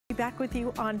Back with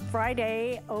you on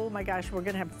Friday. Oh my gosh, we're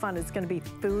gonna have fun. It's gonna be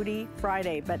Foodie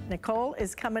Friday. But Nicole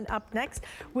is coming up next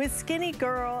with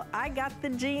Skinnygirl. I got the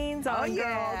jeans on,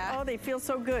 girls. Oh, they feel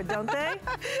so good, don't they?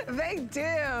 They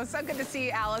do. So good to see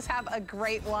you, Alice. Have a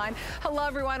great one. Hello,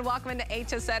 everyone. Welcome into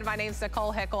HSN. My name's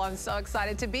Nicole Hickle. I'm so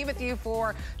excited to be with you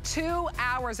for 2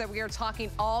 hours that we are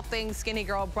talking all things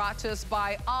Skinnygirl, brought to us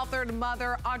by author,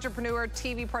 mother, entrepreneur,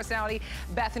 TV personality,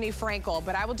 Bethenny Frankel.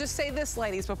 But I will just say this,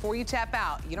 ladies, before you tap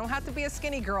out, you don't have to be a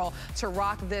skinny girl to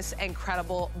rock this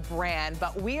incredible brand.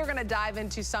 But we are gonna dive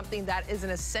into something that is an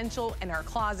essential in our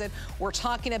closet. We're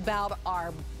talking about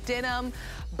our denim,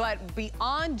 but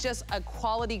beyond just a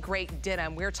quality great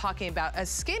denim, we're talking about a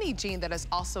skinny jean that is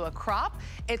also a crop.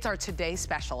 It's our Today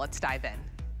Special. Let's dive in.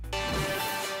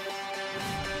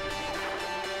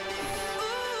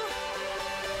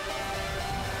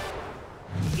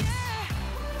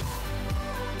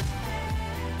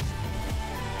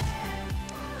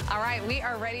 All right, we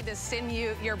are ready to send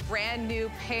you your brand new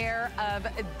pair of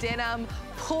denim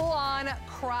pull-on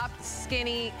cropped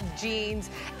skinny jeans.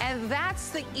 And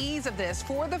that's the ease of this.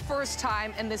 For the first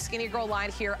time in the Skinnygirl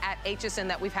line here at HSN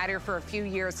that we've had here for a few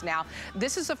years now,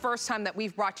 this is the first time that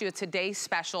we've brought you a Today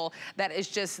Special that is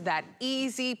just that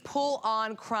easy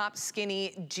pull-on cropped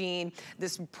skinny jean,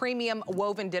 this premium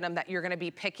woven denim that you're gonna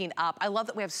be picking up. I love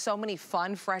that we have so many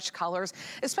fun, fresh colors,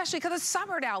 especially because it's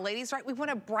summer now, ladies, right? We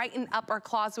wanna brighten up our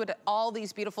closet with all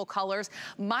these beautiful colors.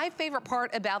 My favorite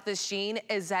part about this jean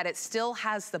is that it still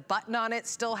has the button on it,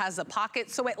 still has a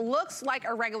pocket, so it looks like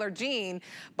a regular jean,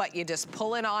 but you just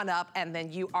pull it on up and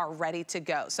then you are ready to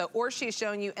go. So Orshi is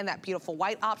showing you in that beautiful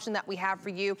white option that we have for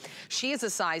you. She is a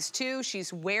size 2.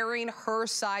 She's wearing her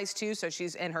size 2, so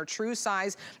she's in her true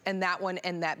size, and that one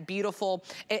in that beautiful,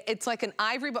 it's like an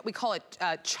ivory, but we call it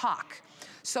chalk.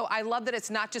 So I love that it's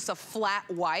not just a flat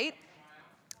white.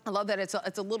 I love that it's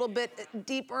a little bit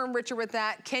deeper and richer with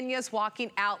that. Kenya's walking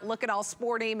out looking all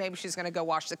sporty. Maybe she's gonna go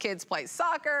watch the kids play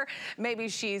soccer. Maybe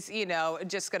she's, you know,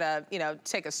 just gonna, you know,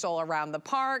 take a stroll around the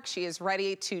park. She is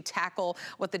ready to tackle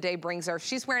what the day brings her.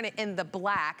 She's wearing it in the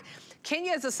black.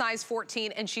 Kenya is a size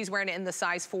 14 and she's wearing it in the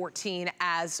size 14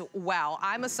 as well.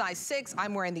 I'm a size 6.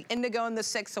 I'm wearing the indigo in the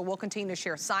 6, so we'll continue to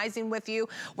share sizing with you.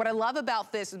 What I love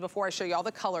about this is, before I show you all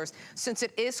the colors, since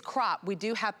it is crop, we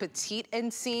do have petite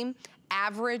inseam,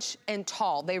 average and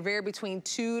tall. They vary between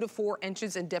 2 to 4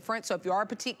 inches in difference. So if you are a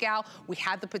petite gal, we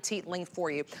have the petite length for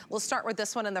you. We'll start with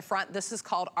this one in the front. This is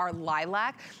called our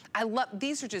lilac. I love,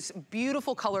 these are just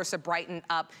beautiful colors to brighten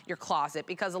up your closet,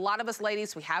 because a lot of us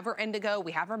ladies, we have our indigo,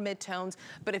 we have our mid-tones,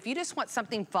 but if you just want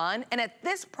something fun, and at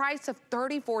this price of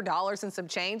 $34 and some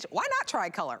change, why not try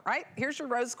color, right? Here's your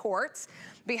rose quartz.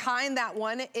 Behind that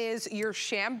one is your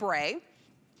chambray.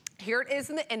 Here it is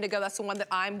in the indigo, that's the one that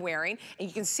I'm wearing. And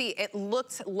you can see it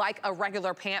looks like a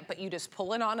regular pant, but you just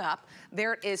pull it on up.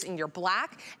 There it is in your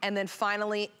black, and then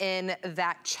finally in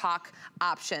that chalk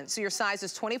option. So your size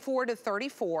is 24 to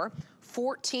 34.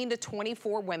 14 to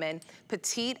 24 women,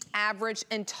 petite, average,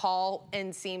 and tall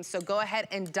inseam. So go ahead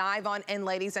and dive on in,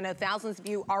 ladies. I know thousands of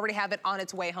you already have it on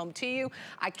its way home to you.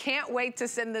 I can't wait to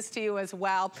send this to you as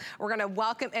well. We're gonna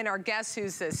welcome in our guest,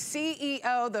 who's the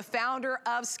CEO, the founder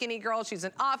of Skinnygirl. She's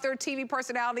an author, TV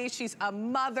personality. She's a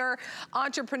mother,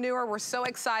 entrepreneur. We're so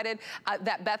excited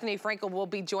that Bethenny Frankel will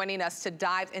be joining us to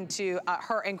dive into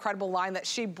her incredible line that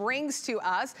she brings to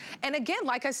us. And again,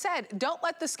 like I said, don't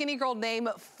let the Skinnygirl name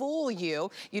fool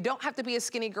you. You don't have to be a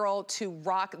skinny girl to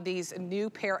rock these new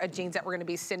pair of jeans that we're gonna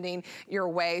be sending your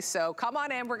way. So come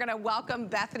on in, we're gonna welcome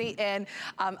Bethenny in,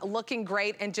 looking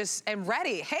great and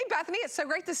ready. Hey Bethenny, it's so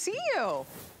great to see you.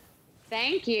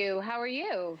 Thank you, how are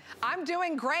you? I'm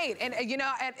doing great, and you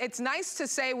know, it's nice to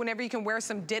say whenever you can wear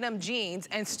some denim jeans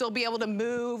and still be able to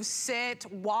move,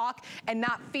 sit, walk, and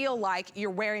not feel like you're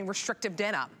wearing restrictive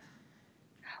denim.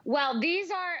 Well,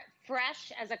 these are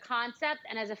fresh as a concept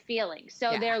and as a feeling.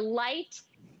 So they're light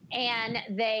and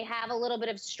they have a little bit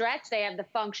of stretch. They have the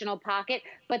functional pocket,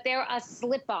 but they're a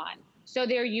slip-on. So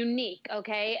they're unique,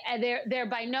 okay? And they're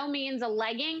by no means a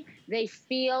legging. They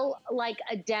feel like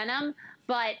a denim,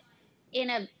 but in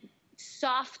a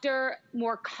softer,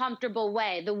 more comfortable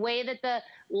way. The way that the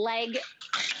leg,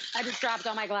 I just dropped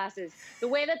all my glasses. The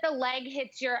way that the leg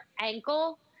hits your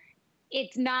ankle,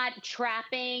 it's not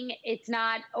trapping, it's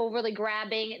not overly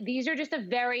grabbing. These are just a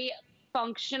very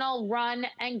functional run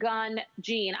and gun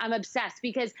jean. I'm obsessed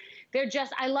because they're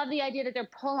just, I love the idea that they're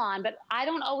pull on, but I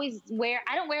don't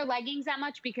wear leggings that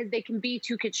much because they can be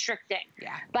too constricting.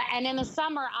 Yeah. And in the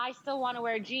summer, I still want to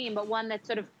wear a jean, but one that's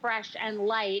sort of fresh and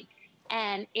light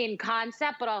and in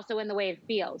concept, but also in the way it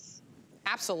feels.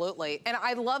 Absolutely, and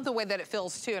I love the way that it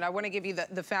feels too, and I want to give you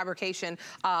the fabrication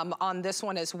on this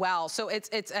one as well. So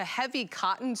it's a heavy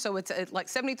cotton, so it's like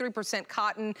 73%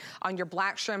 cotton on your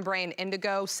black chambray and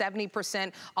indigo,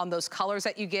 70% on those colors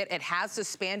that you get. It has the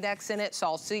spandex in it, so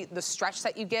I'll see the stretch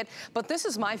that you get. But this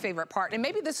is my favorite part, and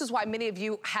maybe this is why many of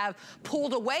you have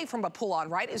pulled away from a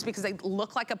pull-on, right? Is because they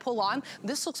look like a pull-on.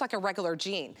 This looks like a regular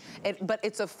jean, but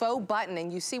it's a faux button,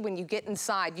 and you see when you get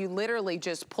inside, you literally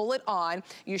just pull it on,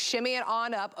 you shimmy it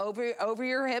on up over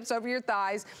your hips, over your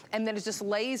thighs, and then it just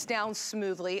lays down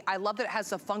smoothly. I love that it has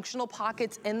the functional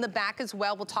pockets in the back as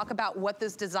well. We'll talk about what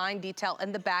this design detail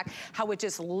in the back, how it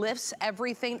just lifts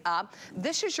everything up.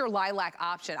 This is your lilac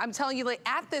option. I'm telling you, like,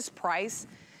 at this price,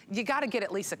 you gotta get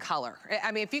at least a color.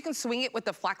 I mean, if you can swing it with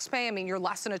the flex pay, I mean, you're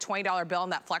less than a $20 bill on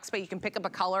that flex pay. You can pick up a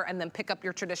color and then pick up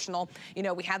your traditional, you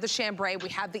know, we have the chambray, we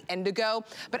have the indigo.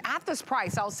 But at this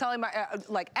price, I was telling my,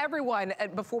 like everyone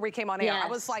before we came on air, I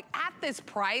was like, at this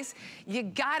price, you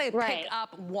gotta pick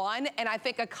up one. And I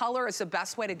think a color is the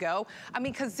best way to go. I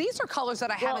mean, because these are colors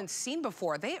that I haven't seen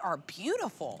before. They are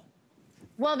beautiful.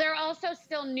 Well, they're also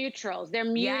still neutrals. They're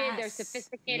muted, they're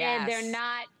sophisticated, they're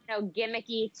not, you know,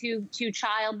 gimmicky, too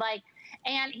childlike.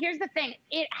 And here's the thing,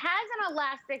 it has an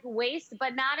elastic waist,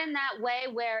 but not in that way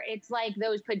where it's like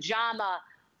those pajama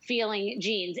feeling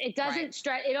jeans. It doesn't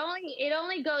stretch, it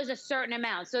only goes a certain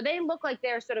amount. So they look like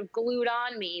they're sort of glued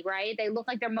on me, right? They look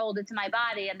like they're molded to my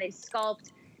body, and they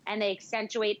sculpt and they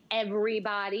accentuate every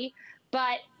body,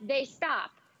 but they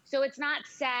stop. So it's not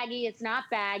saggy, it's not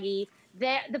baggy.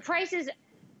 The price is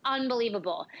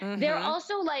unbelievable. They're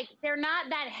also like, they're not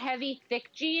that heavy, thick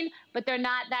jean, but they're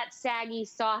not that saggy,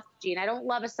 soft jean. I don't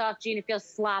love a soft jean. It feels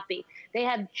sloppy. They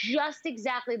have just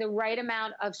exactly the right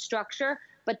amount of structure,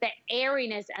 but the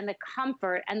airiness and the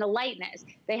comfort and the lightness.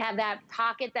 They have that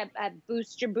pocket that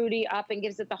boosts your booty up and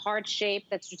gives it the heart shape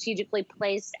that's strategically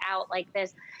placed out like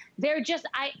this. They're just,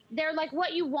 they're like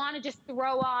what you want to just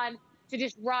throw on to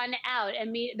just run out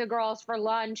and meet the girls for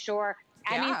lunch, or,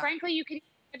 I mean, frankly, you could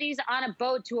these on a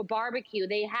boat to a barbecue.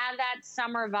 They have that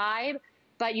summer vibe,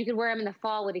 but you could wear them in the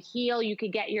fall with a heel. You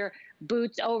could get your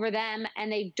boots over them, and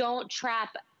they don't trap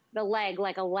the leg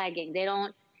like a legging. They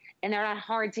don't, and they're not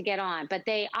hard to get on. But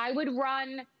they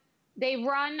run,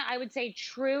 I would say,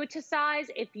 true to size.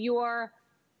 If you're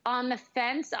on the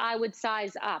fence, I would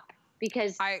size up,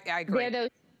 because I agree. They're those,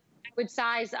 I would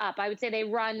size up. I would say they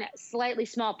run slightly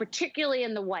small, particularly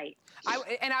in the white.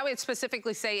 And I would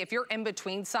specifically say, if you're in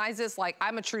between sizes, like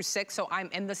I'm a true 6, so I'm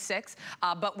in the 6,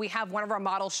 but we have one of our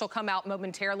models, she'll come out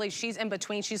momentarily. She's in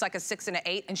between, she's like a 6 and an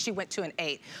 8, and she went to an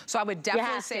 8. So I would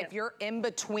definitely say, if you're in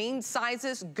between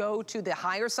sizes, go to the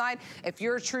higher side. If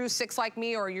you're a true 6 like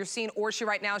me, or you're seeing Orshi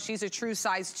right now, she's a true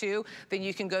size 2, then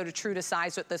you can go to true to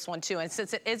size with this one too. And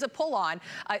since it is a pull-on,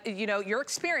 you know, your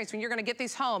experience when you're gonna get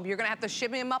these home, you're gonna have to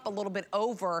shimmy them up a little bit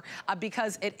over,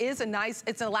 because it is a nice,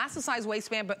 it's an elasticized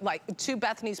waistband, but like, to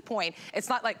Bethenny's point, it's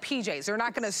not like PJs. They're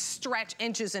not gonna stretch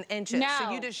inches and inches. No.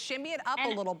 So you just shimmy it up a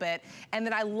little bit. And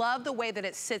then I love the way that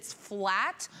it sits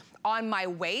flat on my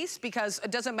waist, because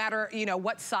it doesn't matter, you know,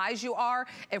 what size you are.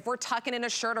 If we're tucking in a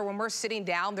shirt or when we're sitting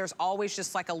down, there's always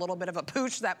just like a little bit of a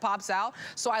pooch that pops out.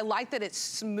 So I like that it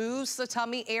smooths the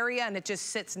tummy area and it just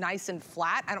sits nice and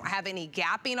flat. I don't have any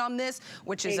gapping on this,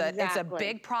 which is it's a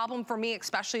big problem for me,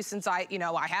 especially since I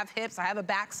have hips, I have a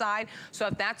backside. So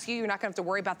if that's you, you're not gonna have to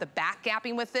worry about the back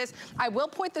gapping with this. I will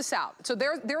point this out. So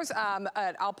there's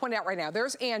I'll point it out right now.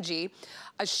 There's Angie.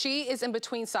 She is in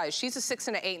between size. She's a 6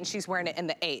 and an 8, and she's wearing it in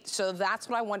the 8. So that's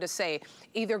what I wanted to say.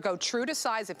 Either go true to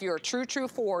size if you're a true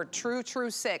 4, true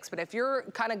 6. But if you're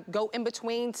kind of go in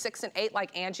between 6 and 8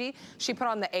 like Angie, she put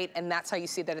on the 8, and that's how you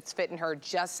see that it's fitting her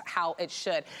just how it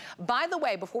should. By the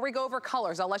way, before we go over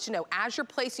colors, I'll let you know, as you're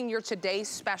placing your today's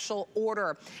special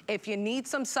order, if you need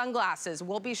some sunglasses,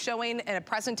 we'll be showing in a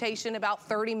presentation in about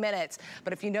 30 minutes.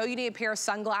 But if you know you need a pair of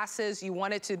sunglasses, you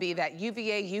want it to be that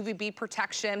UVA, UVB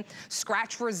protection,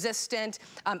 scratch resistant,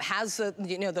 has the,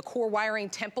 you know, the core wiring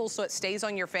temples so it stays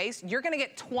on your face, you're gonna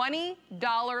get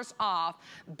 $20 off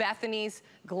Bethenny's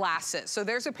glasses. So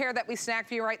there's a pair that we snagged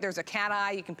for you, right? There's a cat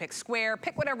eye, you can pick square,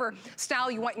 pick whatever style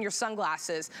you want in your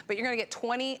sunglasses, but you're gonna get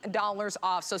 $20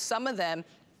 off. So some of them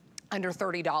under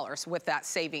 $30 with that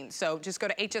savings. So just go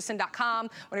to hsn.com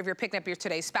whenever you're picking up your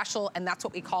today's special, and that's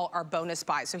what we call our bonus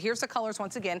buy. So here's the colors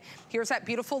once again. Here's that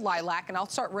beautiful lilac, and I'll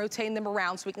start rotating them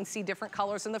around so we can see different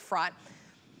colors in the front.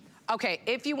 Okay,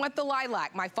 if you want the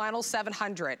lilac, my final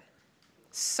 700.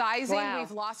 Sizing, wow.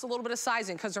 We've lost a little bit of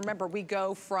sizing because remember, we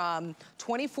go from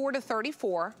 24 to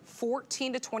 34,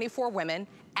 14 to 24 women,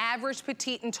 average,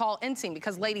 petite, and tall inseam,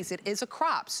 because ladies, it is a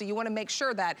crop. So you want to make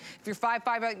sure that if you're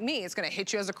 5'5" like me, it's going to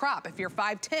hit you as a crop. If you're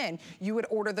 5'10", you would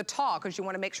order the tall because you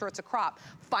want to make sure it's a crop.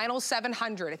 Final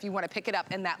 700 if you want to pick it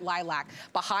up in that lilac.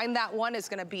 Behind that one is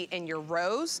going to be in your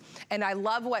rose. And I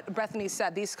love what Bethenny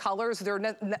said. These colors, they're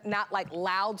not like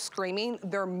loud screaming.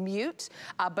 They're mute,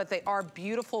 but they are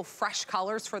beautiful, fresh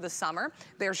colors for the summer.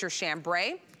 There's your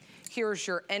chambray. Here's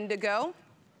your indigo.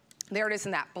 There it is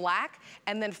in that black.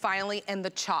 And then finally in the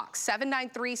chalk.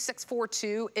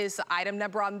 793642 is the item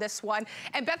number on this one.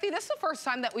 And Bethy, this is the first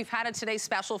time that we've had a Today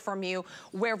Special from you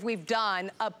where we've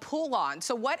done a pull-on.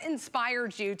 So what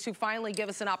inspired you to finally give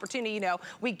us an opportunity? You know,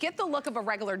 we get the look of a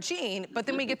regular jean, but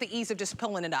then we get the ease of just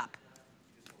pulling it up.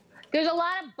 There's a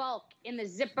lot of bulk in the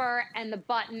zipper and the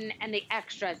button and the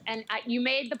extras. And you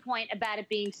made the point about it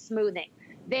being smoothing.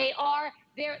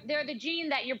 They're the jean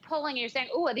that you're pulling and you're saying,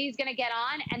 oh, are these gonna get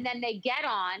on? And then they get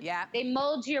on, yeah. They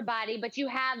mold to your body, but you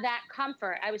have that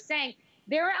comfort. I was saying,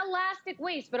 they're elastic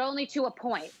waist, but only to a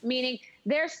point, meaning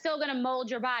they're still gonna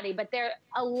mold your body, but they're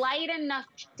a light enough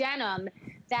denim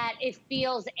that it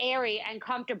feels airy and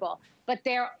comfortable. But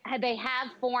they have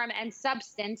form and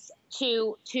substance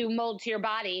to mold to your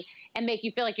body and make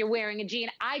you feel like you're wearing a jean.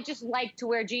 I just like to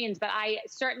wear jeans, but I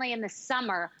certainly in the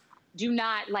summer do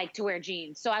not like to wear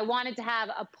jeans. So I wanted to have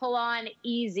a pull-on,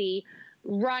 easy,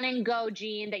 run and go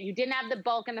jean that you didn't have the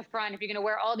bulk in the front. If you're gonna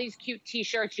wear all these cute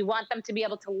t-shirts, you want them to be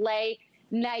able to lay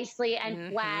nicely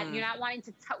and flat. You're not wanting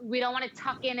to, we don't wanna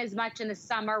tuck in as much in the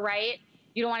summer, right?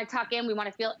 You don't wanna tuck in, we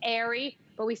wanna feel airy,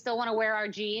 but we still wanna wear our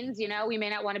jeans, you know? We may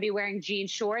not wanna be wearing jean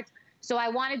shorts. So I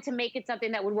wanted to make it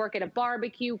something that would work at a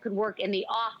barbecue, could work in the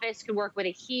office, could work with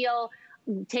a heel,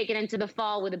 take it into the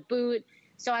fall with a boot.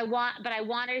 So but I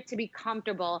wanted it to be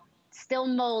comfortable, still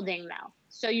molding though.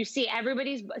 So you see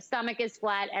everybody's stomach is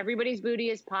flat, everybody's booty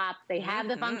is popped, they have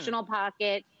the functional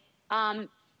pocket. And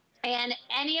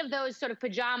any of those sort of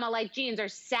pajama-like jeans are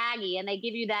saggy and they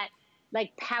give you that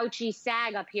like pouchy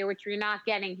sag up here, which you're not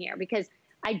getting here because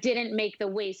I didn't make the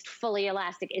waist fully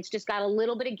elastic. It's just got a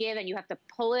little bit of give and you have to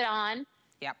pull it on.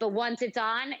 Yep. But once it's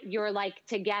on, you're like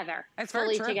together, it's fully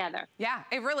very true. Together. Yeah,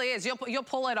 it really is. You'll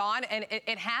pull it on and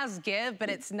it has give, but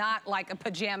it's not like a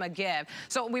pajama give.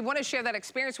 So we want to share that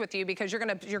experience with you because you're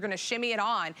gonna shimmy it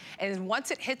on, and once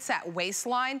it hits that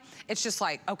waistline, it's just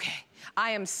like, okay,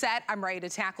 I am set. I'm ready to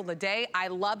tackle the day. I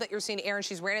love that you're seeing Erin.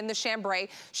 She's wearing it in the chambray.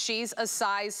 She's a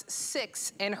size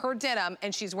 6 in her denim,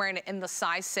 and she's wearing it in the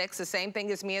size 6, the same thing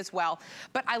as me as well.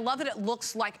 But I love that it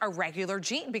looks like a regular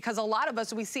jean because a lot of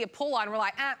us, we see a pull on, we're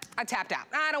like, I tapped out.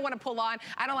 I don't want to pull on.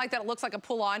 I don't like that it looks like a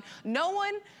pull on. No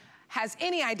one has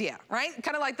any idea, right?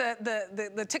 Kind of like the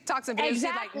TikToks and videos.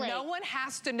 Exactly. Like, no one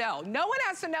has to know. No one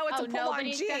has to know it's a pull-on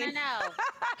jean. Nobody's gonna know.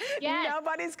 Yes.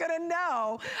 Nobody's gonna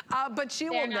know, but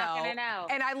you will know. They're not gonna know.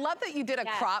 And I love that you did a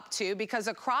crop too, because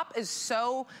a crop is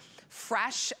so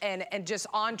fresh and just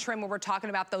on trim when we're talking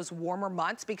about those warmer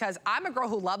months, because I'm a girl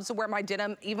who loves to wear my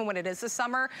denim even when it is the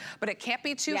summer, but it can't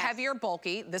be too heavy or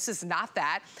bulky. This is not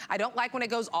that. I don't like when it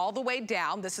goes all the way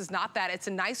down. This is not that. It's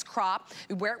a nice crop.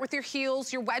 You wear it with your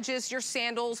heels, your wedges, your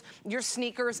sandals, your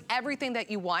sneakers, everything that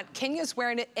you want. Kenya's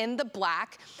wearing it in the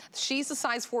black. She's a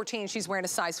size 14. She's wearing a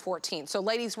size 14. So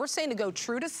ladies, we're saying to go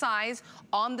true to size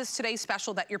on this Today's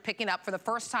Special that you're picking up for the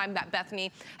first time that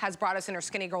Bethenny has brought us in her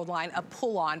Skinnygirl line, a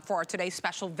pull-on for our Today's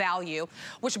Special value,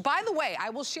 which, by the way, I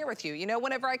will share with you. You know,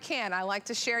 whenever I can, I like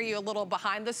to share you a little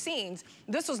behind the scenes.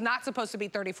 This was not supposed to be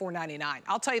 $34.99.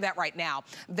 I'll tell you that right now.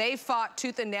 They fought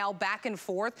tooth and nail back and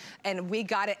forth, and we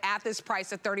got it at this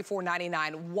price of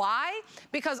 $34.99. Why?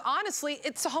 Because honestly,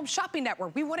 it's a home shopping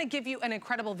network. We want to give you an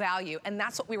incredible value, and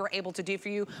that's what we were able to do for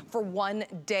you for one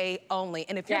day only.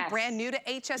 And if you're brand new to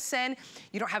HSN,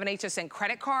 you don't have an HSN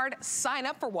credit card, sign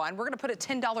up for one. We're going to put a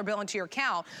 $10 bill into your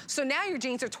account. So now your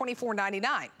jeans are $24.99.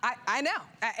 I know.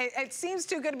 It seems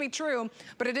too good to be true,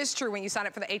 but it is true when you sign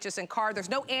up for the HSN card. There's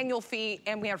no annual fee,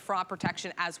 and we have fraud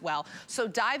protection as well. So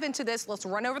dive into this. Let's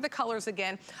run over the colors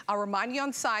again. I'll remind you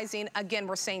on sizing. Again,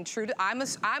 we're saying true to, I'm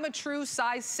a true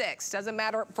size 6. Doesn't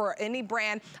matter for any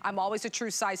brand. I'm always a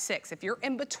true size 6. If you're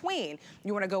in between,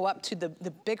 you want to go up to the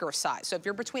bigger size. So if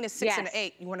you're between a 6 and an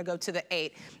 8, you want to go to the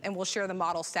 8, and we'll share the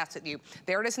model stats with you.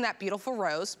 There it is in that beautiful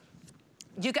rose.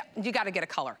 you got to get a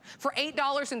color. For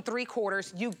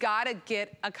 $8.75, you got to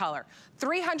get a color.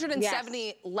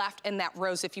 370 left in that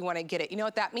rose if you want to get it. You know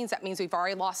what that means? That means we've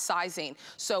already lost sizing.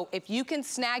 So if you can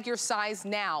snag your size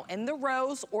now in the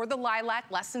rose or the lilac,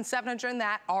 less than 700 in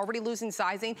that, already losing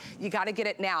sizing, you got to get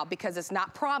it now because it's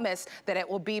not promised that it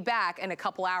will be back in a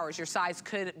couple hours. Your size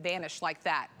could vanish like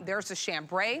that. There's the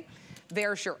chambray.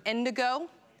 There's your indigo.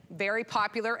 Very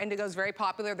popular. Indigo is very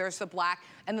popular. There's the black.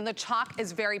 And then the chalk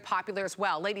is very popular as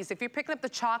well. Ladies, if you're picking up the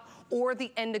chalk or the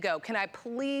indigo, can I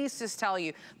please just tell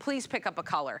you, please pick up a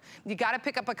color. You got to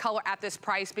pick up a color at this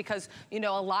price because, you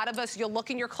know, a lot of us, you'll look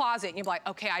in your closet and you'll be like,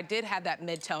 okay, I did have that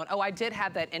mid-tone. Oh, I did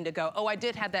have that indigo. Oh, I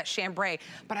did have that chambray,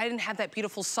 but I didn't have that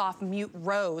beautiful soft mute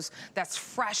rose that's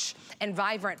fresh and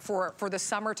vibrant for the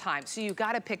summertime. So you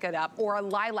got to pick it up. Or a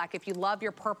lilac if you love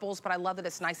your purples, but I love that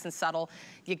it's nice and subtle.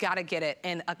 You got to get it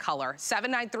in a color.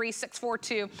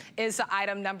 793-642 is the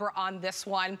item number on this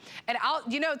one. And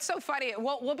you know, it's so funny.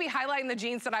 We'll be highlighting the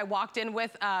jeans that I walked in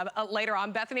with later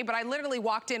on, Bethenny, but I literally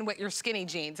walked in with your skinny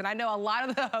jeans. And I know a lot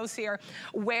of the hosts here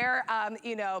wear,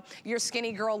 you know, your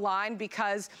skinny girl line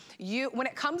because when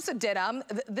it comes to denim,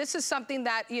 this is something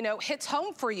that, you know, hits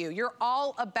home for you. You're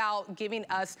all about giving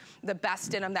us the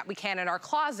best denim that we can in our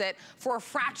closet for a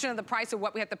fraction of the price of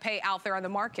what we have to pay out there on the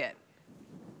market.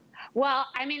 Well,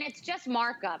 I mean, it's just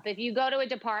markup. If you go to a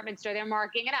department store, they're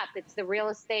marking it up. It's the real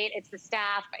estate, it's the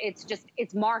staff,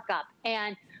 it's markup.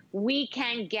 And we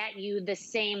can get you the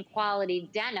same quality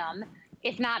denim,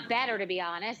 if not better, to be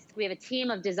honest. We have a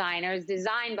team of designers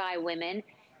designed by women,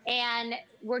 and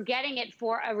we're getting it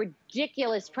for a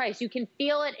ridiculous price. You can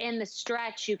feel it in the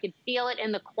stretch. You can feel it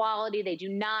in the quality. They do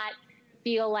not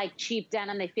feel like cheap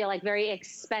denim. They feel like very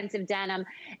expensive denim.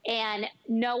 And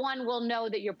no one will know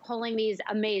that you're pulling these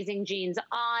amazing jeans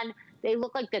on. They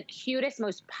look like the cutest,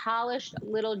 most polished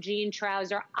little jean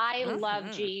trouser. I love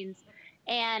jeans.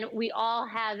 And we all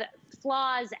have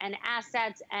flaws and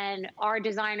assets, and our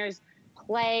designers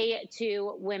play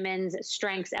to women's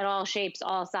strengths at all shapes,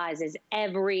 all sizes,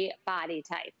 every body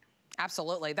type.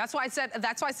 Absolutely. That's why I said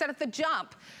at the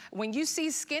jump, when you see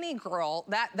skinny girl,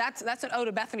 that's an ode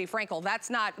to Bethenny Frankel.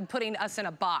 That's not putting us in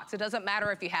a box. It doesn't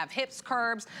matter if you have hips,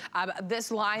 curves.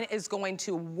 This line is going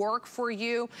to work for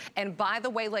you. And by the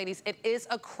way, ladies, it is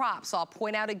a crop. So I'll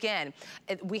point out again,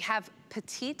 we have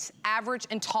petite, average,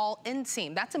 and tall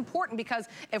inseam. That's important because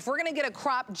if we're gonna get a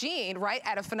crop jean, right,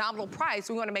 at a phenomenal price,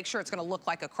 we wanna make sure it's gonna look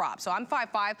like a crop. So I'm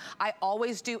 5'5", I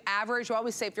always do average. I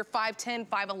always say if you're 5'10",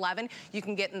 5'11", you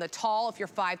can get in the tall. If you're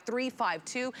 5'3",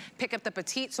 5'2", pick up the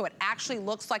petite so it actually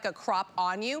looks like a crop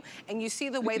on you. And you see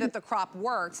the way that the crop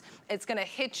works, it's gonna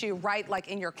hit you right like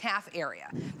in your calf area.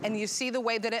 And you see the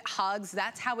way that it hugs,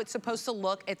 that's how it's supposed to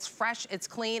look. It's fresh, it's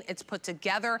clean, it's put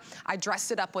together. I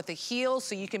dressed it up with a heel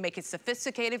so you can make it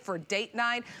sophisticated for date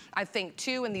night. I think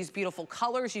too, in these beautiful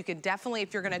colors, you could definitely,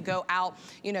 if you're gonna go out,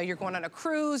 you know, you're going on a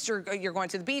cruise, you're going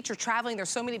to the beach, you're traveling, there's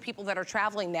so many people that are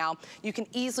traveling now, you can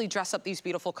easily dress up these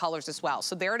beautiful colors as well.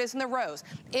 So there it is in the rose.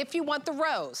 If you want the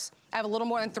rose, I have a little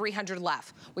more than 300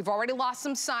 left. We've already lost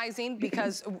some sizing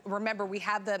because remember we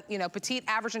have the, you know, petite,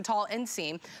 average, and tall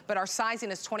inseam, but our sizing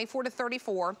is 24 to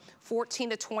 34, 14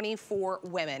 to 24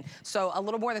 women. So a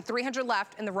little more than 300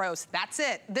 left in the rose. That's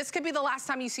it. This could be the last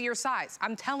time you see your size.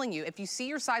 I'm telling you, if you see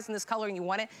your size in this color and you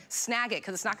want it, snag it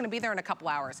because it's not going to be there in a couple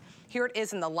hours. Here it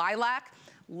is in the lilac.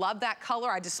 Love that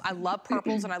color. I love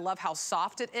purples and I love how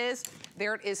soft it is.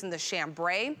 There it is in the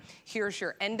chambray. Here's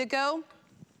your indigo,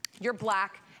 your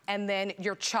black, and then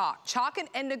your chalk. Chalk and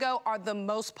indigo are the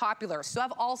most popular. Still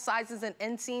have all sizes and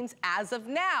inseams as of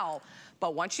now.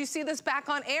 But once you see this back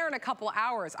on air in a couple of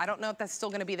hours, I don't know if that's still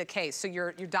gonna be the case. So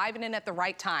you're diving in at the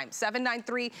right time.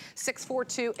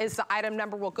 793-642 is the item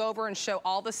number. We'll go over and show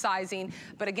all the sizing.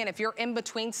 But again, if you're in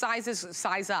between sizes,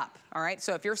 size up, all right?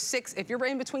 So if you're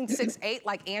in between 6'8",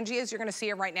 like Angie is, you're gonna see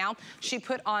it right now. She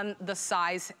put on the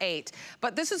size 8.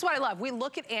 But this is what I love. We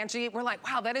look at Angie, we're like,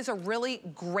 wow, that is a really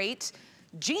great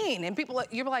jean, and people,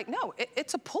 you're like, no,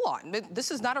 it's a pull-on.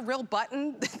 This is not a real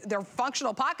button. They're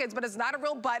functional pockets, but it's not a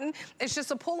real button. It's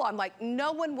just a pull-on. Like,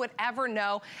 no one would ever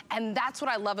know, and that's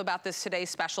what I love about this today's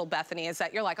special, Bethenny, is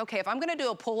that you're like, okay, if I'm gonna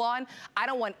do a pull-on, I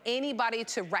don't want anybody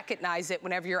to recognize it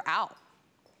whenever you're out.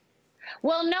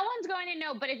 Well, no one's going to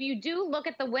know, but if you do look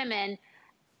at the women,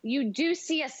 you do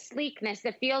see a sleekness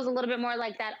that feels a little bit more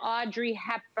like that Audrey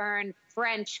Hepburn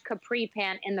French capri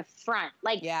pant in the front.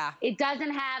 Like, it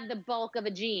doesn't have the bulk of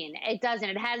a jean. It doesn't.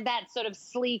 It has that sort of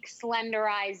sleek,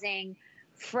 slenderizing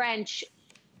French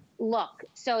look.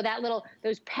 So that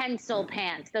those pencil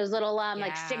pants, those little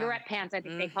like cigarette pants, I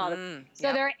think they call them.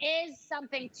 So there is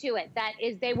something to it that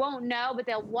is, they won't know, but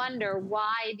they'll wonder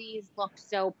why these look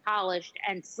so polished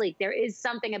and sleek. There is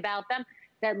something about them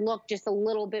that look just a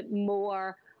little bit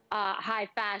more high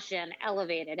fashion,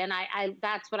 elevated. And I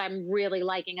that's what I'm really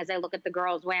liking as I look at the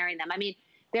girls wearing them. I mean,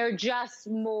 they're just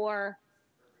more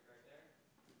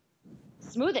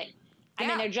smoothing. I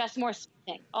mean, they're just more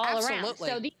smoothing all around.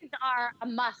 So these are a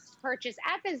must purchase.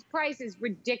 At this price is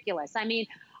ridiculous. I mean,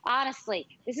 honestly,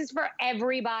 this is for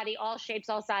everybody, all shapes,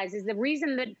 all sizes. The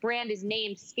reason the brand is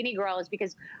named Skinnygirl is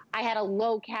because I had a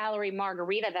low-calorie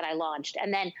margarita that I launched,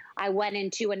 and then I went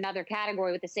into another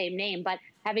category with the same name, but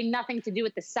having nothing to do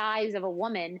with the size of a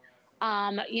woman.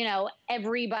 You know,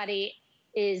 everybody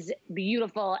is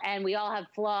beautiful, and we all have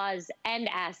flaws and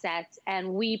assets,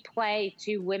 and we play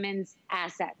to women's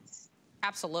assets.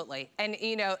 Absolutely. And,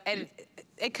 you know, and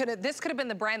this could have been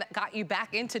the brand that got you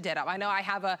back into denim. I know I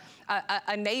have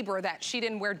a neighbor that she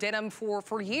didn't wear denim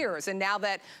for years, and now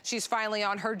that she's finally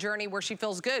on her journey where she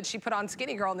feels good, she put on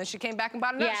Skinnygirl, and then she came back and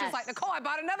bought another. She's like, Nicole, I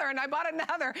bought another, and I bought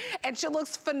another, and she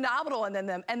looks phenomenal in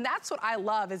them. And that's what I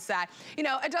love, is that, you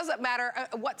know, it doesn't matter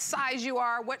what size you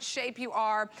are, what shape you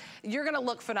are, you're gonna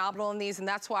look phenomenal in these, and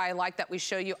that's why I like that we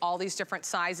show you all these different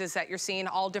sizes that you're seeing,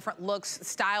 all different looks,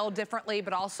 styled differently,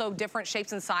 but also different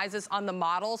shapes and sizes on the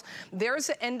models. There's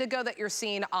the indigo that you're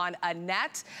seeing on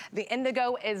Annette. The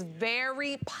indigo is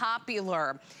very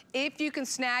popular. If you can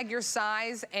snag your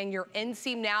size and your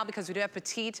inseam now, because we do have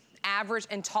petite, average,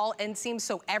 and tall inseams,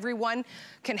 so everyone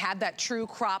can have that true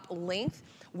crop length.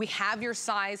 We have your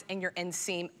size and your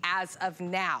inseam as of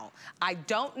now. I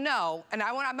don't know, and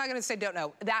I'm not gonna say don't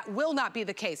know, that will not be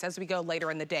the case as we go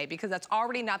later in the day, because that's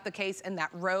already not the case in that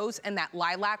rose and that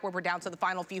lilac, where we're down to the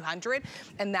final few hundred,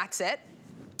 and that's it.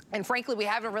 And frankly, we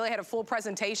haven't really had a full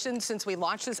presentation since we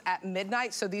launched this at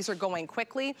midnight, so these are going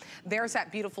quickly. There's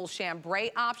that beautiful chambray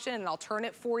option, and I'll turn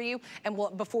it for you. And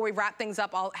before we wrap things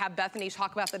up, I'll have Bethenny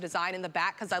talk about the design in the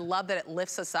back, because I love that it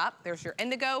lifts us up. There's your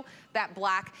indigo, that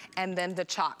black, and then the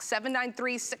chalk.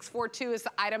 793-642 is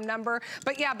the item number.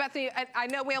 But yeah, Bethenny, I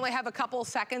know we only have a couple of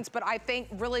seconds, but I think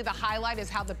really the highlight is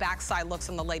how the backside looks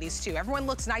on the ladies too. Everyone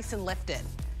looks nice and lifted.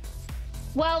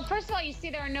 Well, first of all, you see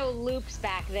there are no loops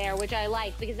back there, which I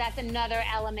like, because that's another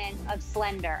element of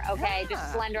slender, okay?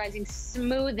 Just slenderizing,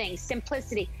 smoothing,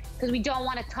 simplicity, because we don't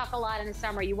want to tuck a lot in the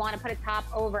summer. You want to put a top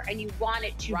over, and you want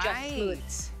it to just smooth.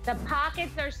 The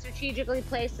pockets are strategically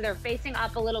placed, so they're facing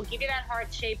up a little, give you that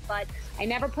heart shape, but I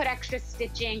never put extra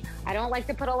stitching. I don't like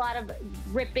to put a lot of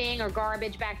ripping or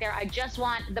garbage back there. I just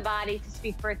want the body to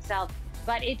speak for itself,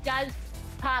 but it does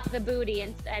pop the booty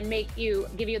and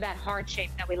give you that heart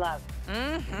shape that we love.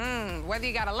 Whether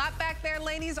you got a lot back there,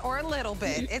 ladies, or a little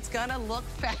bit, it's gonna look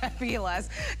fabulous.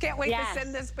 Can't wait to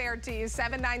send this pair to you.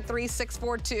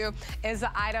 793-642 is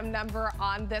the item number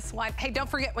on this one. Hey, don't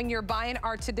forget, when you're buying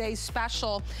our today's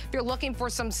special, if you're looking for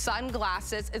some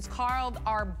sunglasses, it's called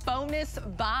our bonus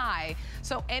buy.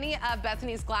 So any of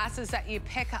Bethenny's glasses that you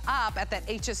pick up at that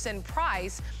HSN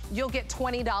price, you'll get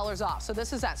 $20 off. So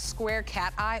this is that square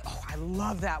cat eye. Oh, I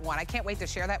love that one. I can't wait to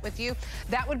share that with you.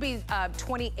 That would be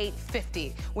 $28.50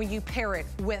 when you pair it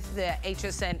with the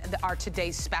HSN, our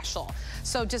today's special.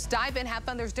 So just dive in, have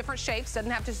fun. There's different shapes.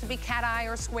 Doesn't have to be cat eye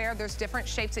or square. There's different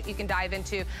shapes that you can dive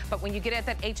into. But when you get it at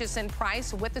that HSN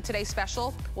price with the today's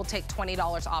special, we'll take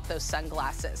 $20 off those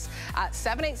sunglasses.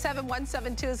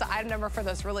 787-172 is the item number for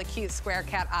those really cute square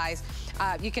cat eyes.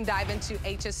 You can dive into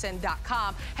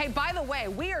hsn.com. Hey, by the way,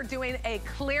 we are doing a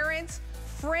clearance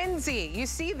frenzy. You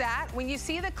see that? When you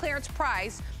see the clearance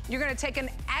price, you're gonna take an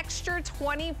extra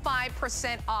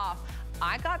 25% off.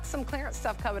 I got some clearance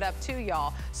stuff coming up too,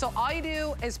 y'all. So all you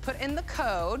do is put in the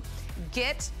code,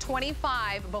 get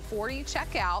 25 before you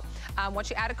check out. Once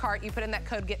you add a cart, you put in that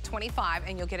code, get 25,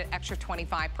 and you'll get an extra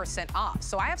 25% off.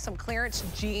 So I have some clearance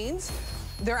jeans.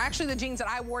 They're actually the jeans that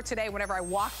I wore today whenever I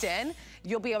walked in.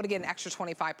 You'll be able to get an extra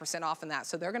 25% off in that.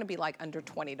 So they're gonna be like under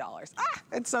 $20. Ah,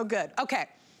 it's so good. Okay.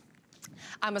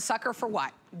 I'm a sucker for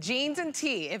what? Jeans and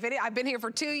tee. I've been here for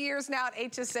 2 years now at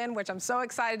HSN, which I'm so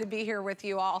excited to be here with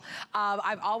you all.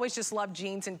 I've always just loved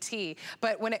jeans and tee.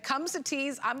 But when it comes to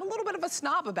tees, I'm a little bit of a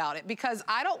snob about it, because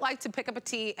I don't like to pick up a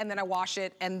tee and then I wash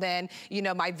it and then, you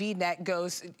know, my V-neck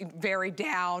goes very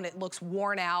down. It looks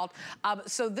worn out.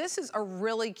 So this is a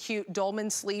really cute dolman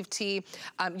sleeve tee.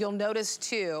 You'll notice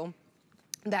too,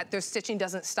 that their stitching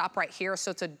doesn't stop right here,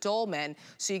 so it's a dolman,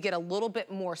 so you get a little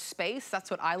bit more space. That's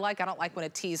what I like. I don't like when a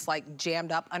tee's like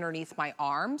jammed up underneath my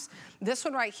arms. This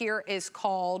one right here is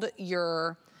called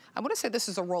your, I wanna say this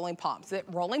is a rolling palms.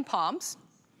 Rolling palms.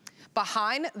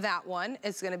 Behind that one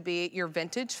is gonna be your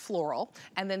vintage floral,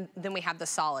 and then we have the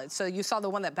solid. So you saw the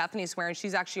one that Bethenny's wearing.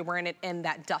 She's actually wearing it in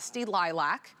that dusty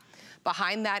lilac.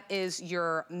 Behind that is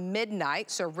your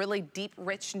midnight, so really deep,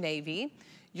 rich navy,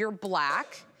 your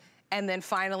black, and then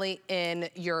finally in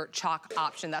your chalk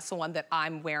option. That's the one that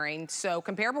I'm wearing. So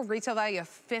comparable retail value of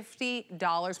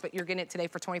 $50, but you're getting it today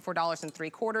for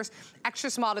 $24.75. Extra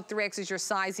small to 3X is your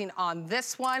sizing on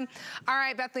this one. All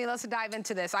right, Bethenny, let's dive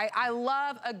into this. I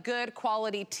love a good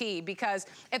quality tee, because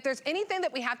if there's anything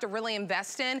that we have to really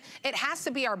invest in, it has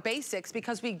to be our basics,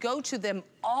 because we go to them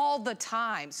all the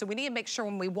time. So we need to make sure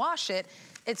when we wash it,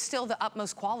 it's still the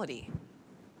utmost quality.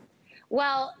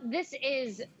 Well, this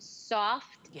is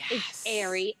soft, yes. It's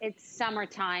airy, it's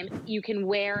summertime. You can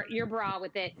wear your bra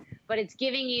with it, but it's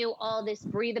giving you all this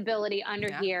breathability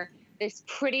under here, this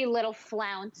pretty little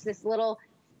flounce, this little,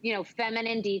 you know,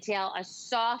 feminine detail, a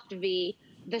soft V,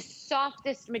 the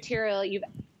softest material you've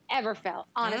ever felt,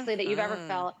 honestly, that you've ever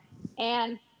felt.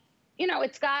 And, you know,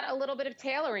 it's got a little bit of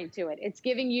tailoring to it. It's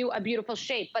giving you a beautiful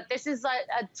shape, but this is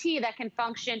a tee that can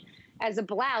function as a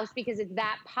blouse because it's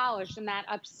that polished and that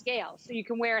upscale. So you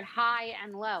can wear it high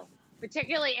and low,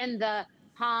 particularly in the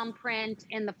palm print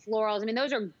and the florals. I mean,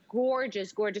 those are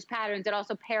gorgeous, gorgeous patterns that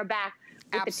also pair back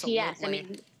with the TS. I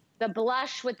mean, the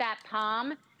blush with that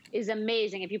palm is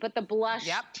amazing. If you put the blush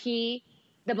tee,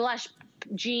 the blush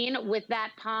jean with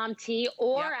that palm tee,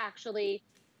 or actually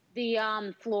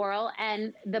the floral,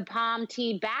 and the palm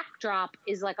tee backdrop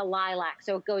is like a lilac.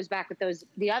 So it goes back with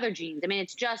the other jeans. I mean,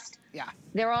 it's just,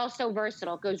 they're all so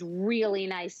versatile. It goes really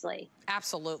nicely.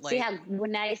 Absolutely. See how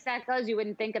nice that goes? You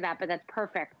wouldn't think of that, but that's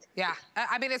perfect. Yeah,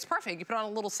 I mean, it's perfect. You put on a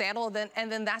little sandal, and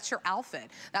then that's your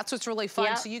outfit. That's what's really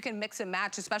fun. So you can mix and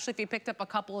match, especially if you picked up a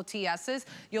couple of TSs,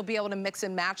 you'll be able to mix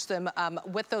and match them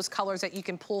with those colors that you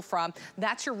can pull from.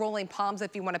 That's your rolling palms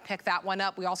if you want to pick that one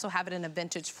up. We also have it in a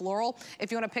vintage floral.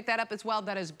 If you want to pick that up as well,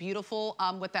 that is beautiful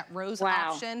with that rose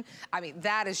option. I mean,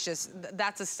 that is just,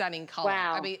 that's a stunning color.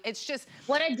 I mean, it's just.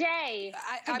 What a day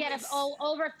to get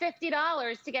over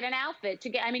 $50 to get an outfit.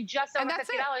 I mean, just over $50.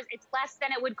 It's less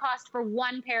than it would cost for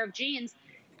one pair of jeans.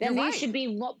 Then these should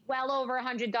be well over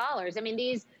 $100. I mean,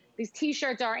 these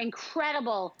t-shirts are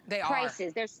incredible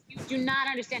prices. You do not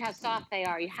understand how soft they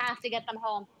are. You have to get them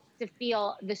home to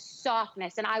feel the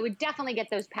softness. And I would definitely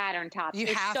get those pattern tops.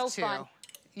 They're so fun.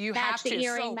 You match have to. Match the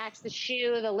earring, match the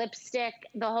shoe, the lipstick,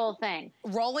 the whole thing.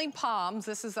 Rolling palms,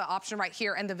 this is the option right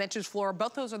here, and the vintage floral.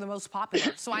 Both those are the most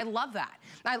popular, so I love that.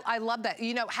 I love that.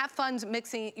 You know, have fun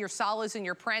mixing your solids and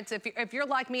your prints. If you're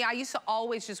like me, I used to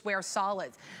always just wear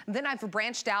solids. Then I've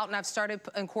branched out and I've started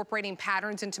incorporating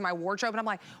patterns into my wardrobe, and I'm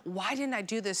like, why didn't I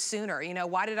do this sooner? You know,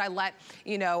 why did I let,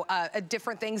 you know,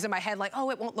 different things in my head, like,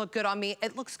 oh, it won't look good on me.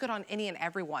 It looks good on any and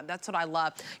everyone. That's what I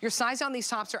love. Your size on these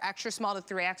tops are extra small to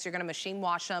 3X. You're gonna machine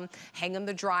wash them, hang them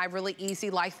to dry, really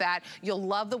easy like that. You'll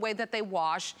love the way that they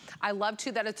wash. I love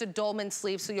too that it's a dolman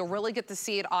sleeve, so you'll really get to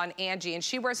see it on Angie, and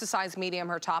she wears a size medium,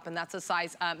 her top, and that's a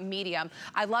size medium.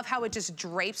 I love how it just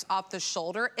drapes off the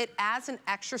shoulder. It adds an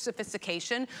extra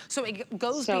sophistication, so it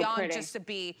goes beyond just to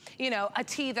be, you know, a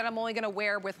tee that I'm only gonna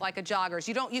wear with like a joggers.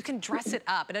 You can dress it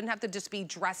up. It doesn't have to just be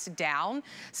dressed down.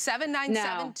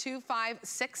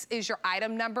 797256 is your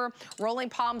item number. Rolling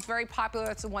palms, very popular.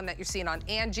 That's the one that you're seeing on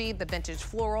Angie. The vintage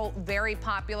floral, very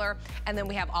popular. And then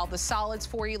we have all the solids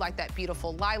for you, like that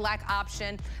beautiful lilac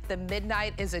option. The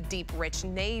midnight is a deep, rich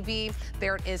navy.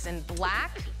 There it is in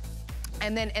black.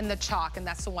 And then in the chalk, and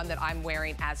that's the one that I'm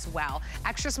wearing as well.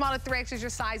 Extra small to 3X is your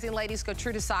sizing. Ladies, go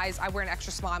true to size. I wear an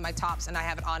extra small on my tops, and I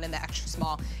have it on in the extra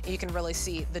small. And you can really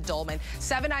see the dolman.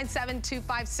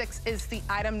 797256 is the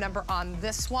item number on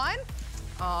this one.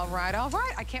 All right, all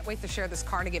right. I can't wait to share this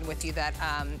cardigan with you that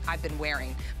I've been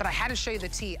wearing. But I had to show you the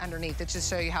tee underneath to just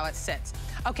show you how it sits.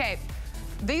 Okay.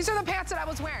 These are the pants that I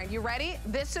was wearing. You ready?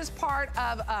 This is part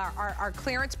of our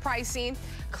clearance pricing.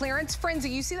 Clearance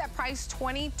frenzy. You see that price,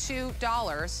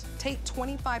 $22. Take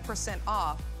 25%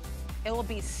 off. It will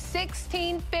be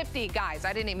 $16.50, guys.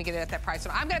 I didn't even get it at that price. So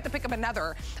I'm gonna have to pick up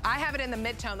another. I have it in the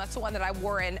mid-tone. That's the one that I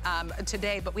wore in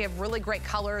today, but we have really great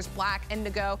colors, black,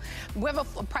 indigo. We have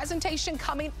a presentation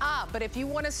coming up, but if you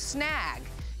wanna snag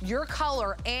your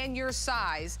color and your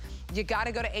size, you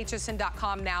gotta go to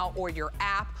hsn.com now, or your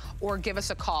app, or give us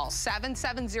a call.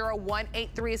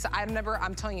 770-183 is the item number.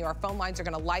 I'm telling you, our phone lines are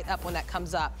gonna light up when that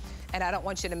comes up, and I don't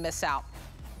want you to miss out.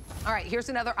 All right, here's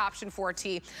another option for a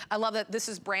tee. I love that this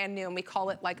is brand new, and we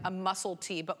call it like a muscle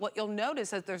tee. But what you'll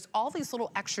notice is there's all these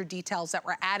little extra details that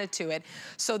were added to it.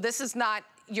 So this is not,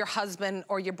 your husband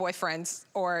or your boyfriend's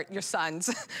or your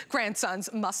son's,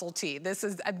 grandson's muscle tee. This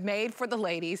is made for the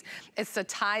ladies. It's the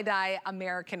tie-dye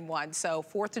American one. So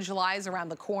 4th of July is around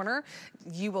the corner.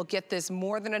 You will get this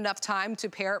more than enough time to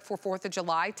pair it for 4th of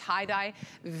July. Tie-dye,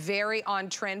 very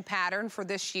on-trend pattern for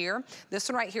this year. This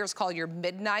one right here is called your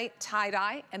midnight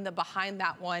tie-dye, and the behind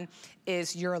that one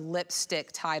is your lipstick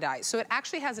tie-dye. So it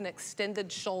actually has an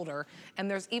extended shoulder, and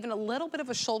there's even a little bit of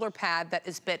a shoulder pad that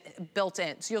is built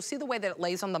in. So you'll see the way that it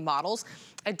lays on the models.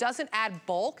 It doesn't add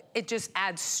bulk, it just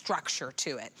adds structure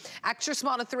to it. Extra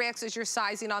small to 3X is your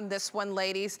sizing on this one,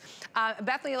 ladies.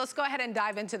 Bethenny, let's go ahead and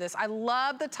dive into this. I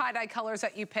love the tie-dye colors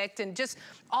that you picked and just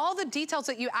all the details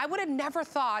that I would have never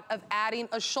thought of adding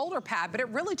a shoulder pad, but it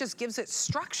really just gives it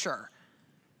structure.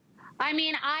 I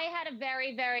mean, I had a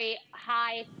very, very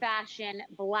high fashion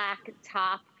black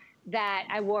top that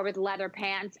I wore with leather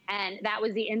pants, and that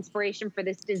was the inspiration for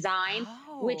this design,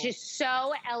 which is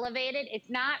so elevated. It's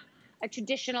not a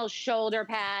traditional shoulder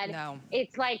pad. No.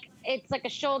 It's like a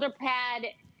shoulder pad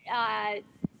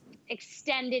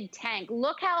extended tank.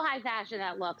 Look how high fashion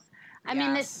that looks. I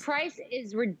mean, this price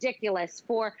is ridiculous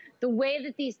for the way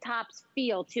that these tops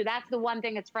feel, too. That's the one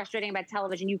thing that's frustrating about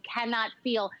television. You cannot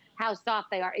feel how soft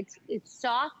they are. It's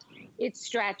soft, it's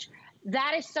stretch.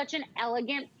 That is such an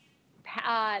elegant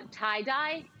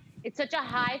tie-dye. It's such a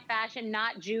high fashion,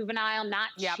 not juvenile, not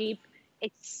cheap,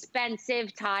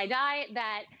 expensive tie-dye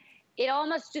that it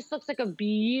almost just looks like a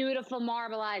beautiful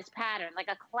marbleized pattern, like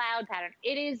a cloud pattern.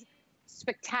 It is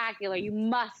spectacular. You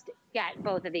must get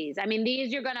both of these. I mean,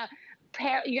 these you're gonna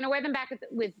wear them back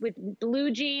with blue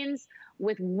jeans,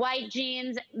 with white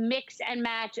jeans, mix and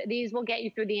match. These will get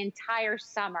you through the entire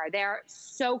summer. They're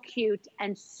so cute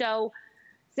and so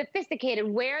sophisticated.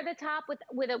 Wear the top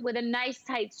with a nice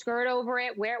tight skirt over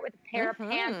it. Wear it with a pair of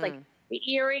pants. Like the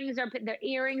earrings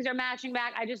are matching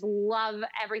back. I just love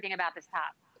everything about this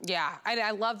top. Yeah,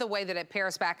 I love the way that it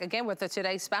pairs back, again, with the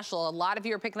Today Special. A lot of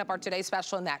you are picking up our Today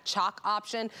Special in that chalk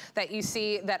option that you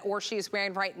see that Orshi is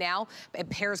wearing right now. It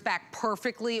pairs back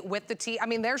perfectly with the tee. I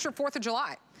mean, there's your 4th of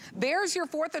July. There's your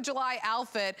 4th of July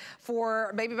outfit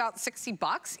for maybe about 60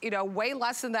 bucks, you know, way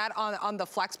less than that on the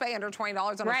FlexPay, under $20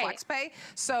 on a FlexPay.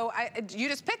 So you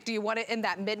just pick, do you want it in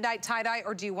that midnight tie-dye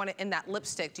or do you want it in that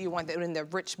lipstick? Do you want it in the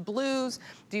rich blues?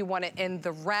 Do you want it in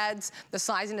the reds? The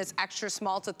sizing is extra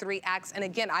small to 3X. And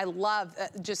again, I love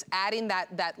just adding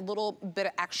that little bit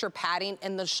of extra padding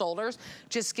in the shoulders,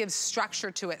 just gives structure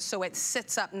to it so it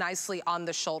sits up nicely on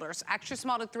the shoulders. Extra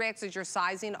small to 3X is your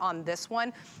sizing on this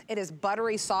one. It is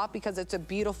buttery soft because it's a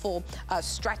beautiful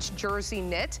stretch jersey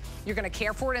knit. You're gonna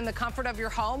care for it in the comfort of your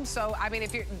home. So, I mean,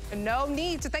 if you're, no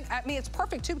need to think, I mean, it's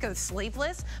perfect too because it's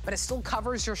sleeveless, but it still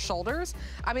covers your shoulders.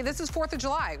 I mean, this is 4th of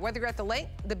July, whether you're at the lake,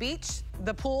 the beach,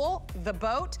 the pool, the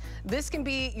boat, this can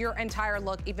be your entire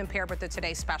look, even paired with the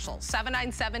Today Special.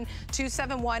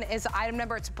 797-271 is the item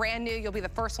number. It's brand new. You'll be the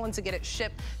first one to get it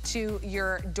shipped to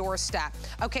your doorstep.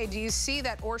 Okay, do you see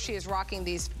that Orshi is rocking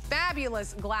these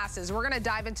fabulous glasses? We're gonna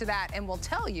dive into that and we'll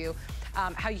tell you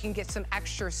how you can get some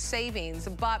extra savings.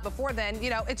 But before then, you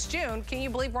know, it's June. Can you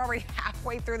believe we're already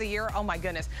halfway through the year? Oh my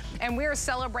goodness. And we're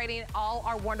celebrating all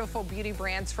our wonderful beauty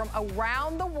brands from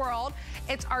around the world.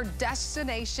 It's our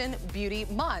Destination Beauty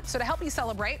Month. So to help you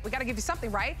celebrate, we gotta give you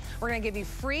something, right? We're gonna give you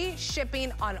free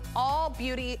shipping on all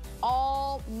beauty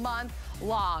all month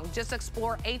long. Just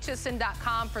explore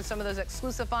hsn.com for some of those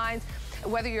exclusive finds.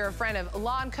 Whether you're a friend of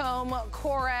Lancome,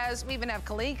 Korres, we even have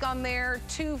Clinique on there,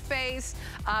 Too Faced,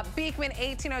 Beekman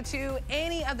 1802,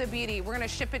 any of the beauty, we're gonna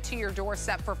ship it to your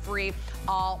doorstep for free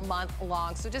all month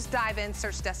long. So just dive in,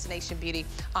 search Destination Beauty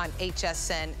on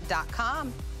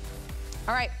hsn.com.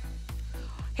 All right,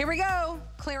 here we go.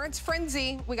 Clearance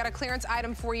frenzy. We got a clearance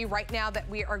item for you right now that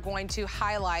we are going to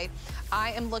highlight.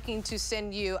 I am looking to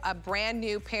send you a brand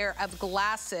new pair of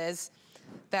glasses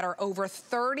that are over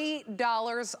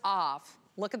 $30 off.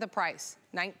 Look at the price,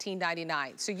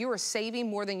 $19.99. So you are saving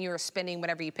more than you are spending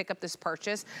whenever you pick up this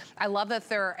purchase. I love that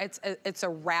it's a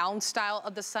round style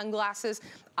of the sunglasses.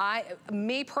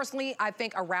 Me personally, I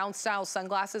think a round style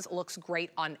sunglasses looks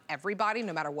great on everybody,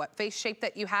 no matter what face shape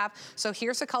that you have. So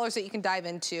here's the colors that you can dive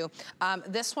into.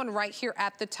 This one right here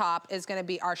at the top is gonna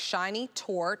be our Shiny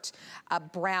Tort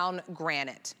Brown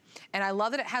Granite. And I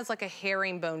love that it has like a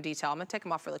herringbone detail. I'm gonna take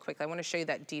them off really quickly. I wanna show you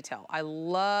that detail. I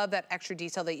love that extra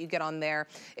detail that you get on there.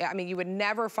 I mean, you would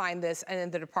never find this in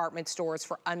the department stores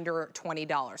for under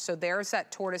 $20. So there's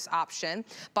that tortoise option.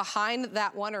 Behind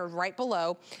that one, or right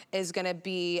below, is gonna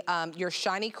be your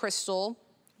Shiny Crystal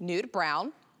Nude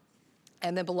Brown.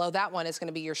 And then below that one is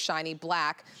gonna be your Shiny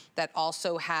Black that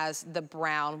also has the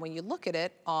brown when you look at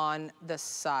it on the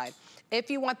side. If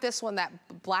you want this one, that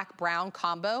black-brown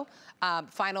combo,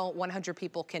 final 100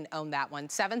 people can own that one.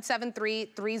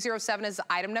 773-307 is the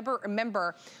item number.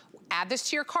 Remember, add this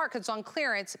to your cart because it's on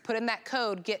clearance. Put in that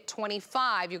code, get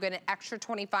 25. You get an extra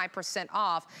 25%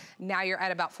 off. Now you're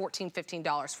at about $14,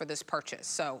 $15 for this purchase.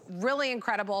 So really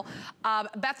incredible.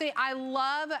 Bethenny, I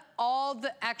love all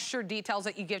the extra details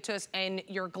that you give to us in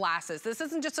your glasses. This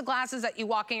isn't just the glasses that you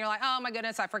walk in, you're like, oh my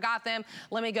goodness, I forgot them.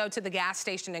 Let me go to the gas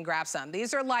station and grab some.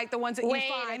 These are like the ones that you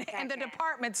find in the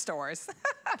department stores.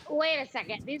 Wait a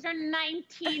second. These are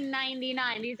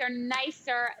 $19.99. These are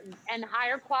nicer and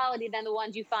higher quality than the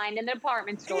ones you find in the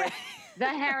department stores. Yeah. The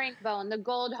herringbone, the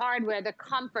gold hardware, the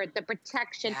comfort, the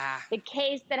protection, the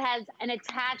case that has an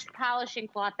attached polishing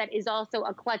cloth that is also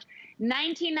a clutch.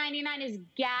 $19.99 is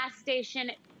gas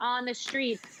station on the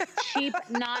street, cheap,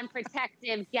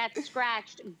 non-protective, get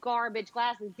scratched, garbage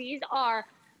glasses. These are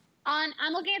I'm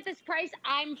looking at this price,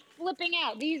 I'm flipping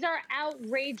out. These are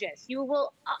outrageous. You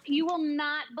will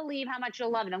not believe how much you'll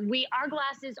love them. Our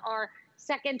glasses are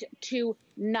second to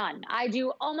none. I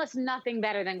do almost nothing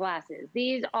better than glasses.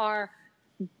 These are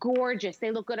gorgeous. They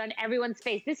look good on everyone's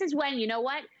face. This is when, you know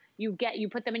what? You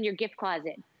put them in your gift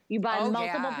closet. You buy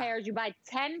multiple pairs, you buy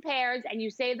 10 pairs, and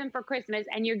you save them for Christmas,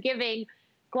 and you're giving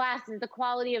glasses the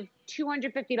quality of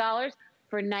 $250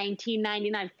 for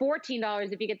 $19.99,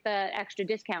 $14 if you get the extra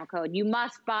discount code. You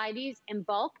must buy these in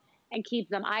bulk and keep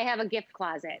them. I have a gift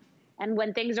closet, and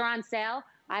when things are on sale,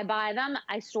 I buy them,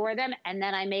 I store them, and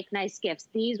then I make nice gifts.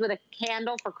 These with a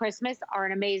candle for Christmas are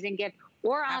an amazing gift,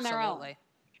 or on their own.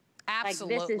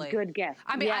 Absolutely. Like, this is good gift.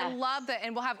 I mean, I love that,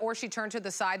 and we'll have Orshi turn to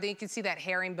the side, then you can see that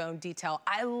herringbone detail.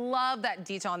 I love that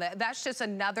detail on that. That's just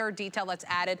another detail that's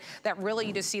added that really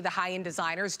you just see the high-end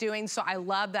designers doing. So I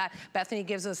love that Bethenny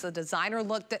gives us the designer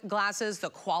look glasses, the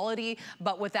quality,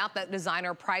 but without that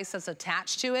designer price that's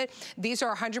attached to it. These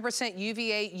are 100%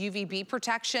 UVA, UVB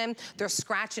protection. They're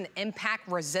scratch and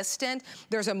impact resistant.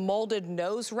 There's a molded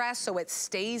nose rest, so it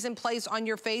stays in place on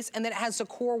your face, and then it has the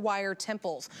core wire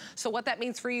temples. So what that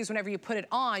means for you is whenever you put it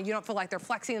on, you don't feel like they're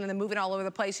flexing and then moving all over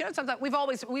the place. You know, sometimes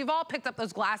we've all picked up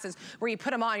those glasses where you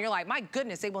put them on, and you're like, my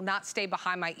goodness, they will not stay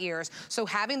behind my ears. So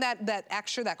having that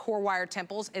core wire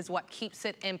temples is what keeps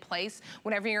it in place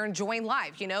whenever you're enjoying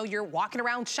life. You know, you're walking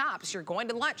around shops, you're going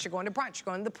to lunch, you're going to brunch, you're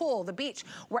going to the pool, the beach,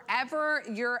 wherever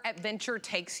your adventure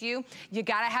takes you, you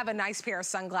gotta have a nice pair of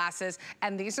sunglasses,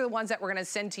 and these are the ones that we're gonna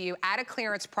send to you at a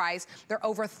clearance price. They're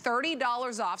over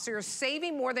 $30 off, so you're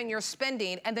saving more than you're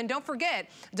spending. And then don't forget,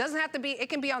 it doesn't have to be, it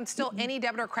can be on still any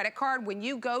debit or credit card. When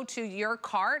you go to your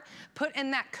cart, put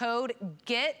in that code,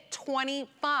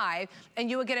 GET25, and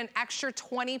you will get an extra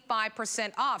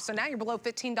 25% off. So now you're below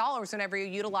 $15 whenever you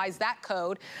utilize that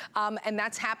code, and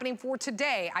that's happening for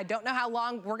today. I don't know how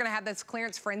long we're gonna have this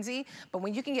clearance frenzy, but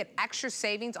when you can get extra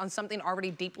savings on something already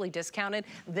deeply discounted,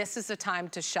 this is the time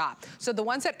to shop. So the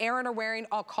ones that Erin are wearing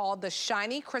are called the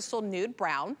Shiny Crystal Nude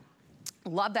Brown.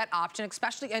 Love that option,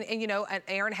 especially, and you know,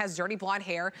 Erin has dirty blonde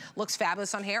hair, looks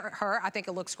fabulous on her. I think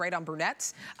it looks great on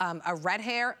brunettes. A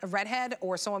redhead,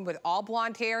 or someone with all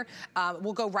blonde hair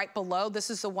will go right below.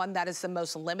 This is the one that is the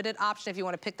most limited option if you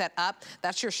want to pick that up.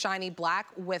 That's your shiny black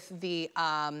with the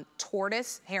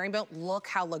tortoise herringbone. Look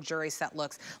how luxurious that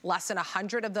looks. Less than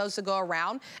 100 of those to go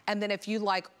around. And then if you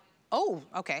like, oh,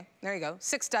 okay, there you go.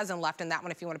 6 dozen left in that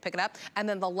one if you want to pick it up. And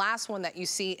then the last one that you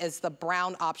see is the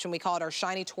brown option. We call it our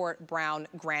Shiny Tort Brown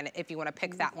Granite if you want to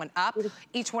pick that one up.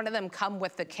 Each one of them come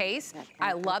with the case.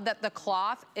 I love that the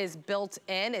cloth is built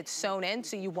in. It's sewn in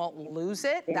so you won't lose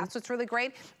it. That's what's really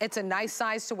great. It's a nice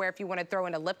size to where if you want to throw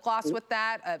in a lip gloss with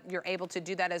that, you're able to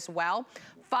do that as well.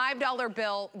 $5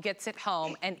 bill gets it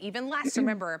home, and even less.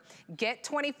 Remember,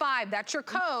 GET25, that's your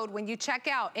code when you check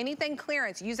out. Anything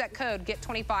clearance, use that code,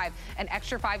 GET25. An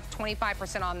extra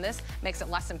 25% on this makes it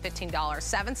less than $15.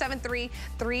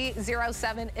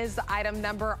 773-307 is the item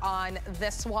number on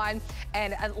this one.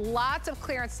 And lots of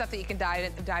clearance stuff that you can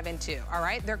dive into, all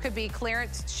right? There could be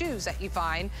clearance shoes that you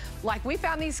find. Like we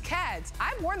found these Keds.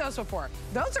 I've worn those before.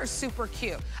 Those are super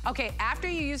cute. Okay, after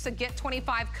you use the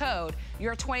GET25 code,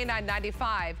 your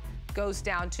 $29.95 goes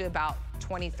down to about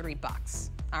 23 bucks.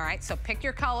 All right, so pick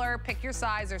your color, pick your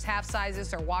size. There's half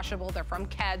sizes, they're washable. They're from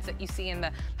Keds that you see in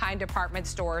the high-end department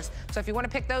stores. So if you want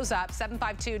to pick those up,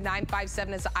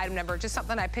 752-957 is the item number. Just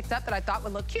something I picked up that I thought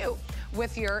would look cute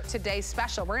with your today's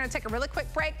special. We're gonna take a really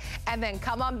quick break and then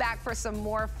come on back for some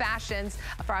more fashions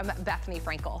from Bethenny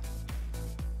Frankel.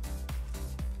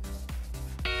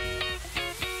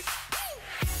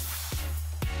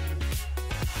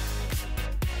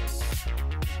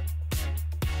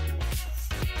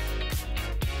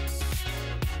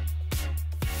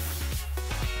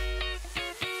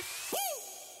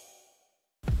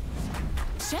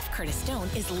 Curtis Stone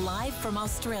is live from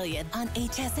Australia on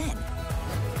HSN.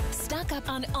 Stock up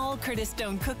on all Curtis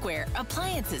Stone cookware,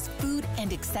 appliances, food,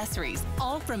 and accessories,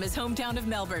 all from his hometown of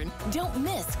Melbourne. Don't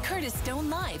miss Curtis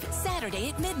Stone Live, Saturday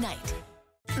at midnight.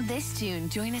 This June,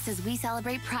 join us as we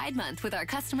celebrate Pride Month with our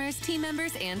customers, team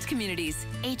members, and communities.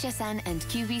 HSN and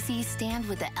QVC stand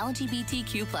with the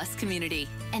LGBTQ+ community.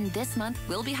 And this month,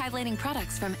 we'll be highlighting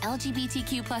products from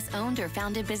LGBTQ+ owned or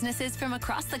founded businesses from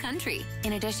across the country.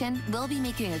 In addition, we'll be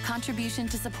making a contribution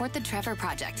to support the Trevor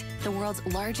Project, the world's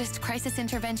largest crisis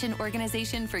intervention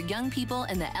organization for young people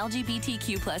in the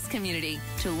LGBTQ+ community.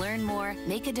 To learn more,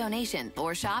 make a donation,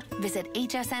 or shop, visit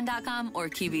hsn.com or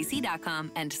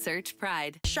qvc.com and search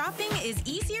Pride. Shopping is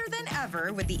easier than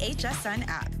ever with the HSN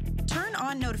app. Turn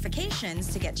on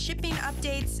notifications to get shipping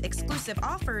updates, exclusive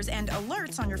offers, and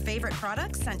alerts on your favorite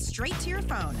products sent straight to your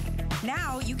phone.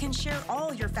 Now you can share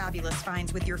all your fabulous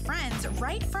finds with your friends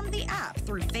right from the app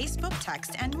through Facebook,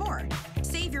 text, and more.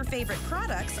 Save your favorite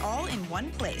products all in one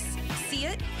place. See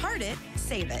it, heart it,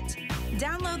 save it.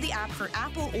 Download the app for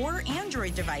Apple or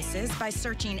Android devices by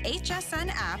searching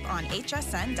HSN app on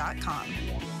hsn.com.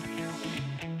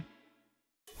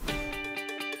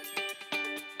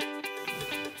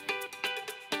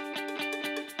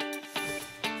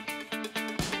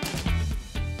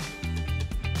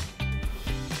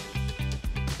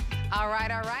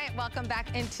 All right. Welcome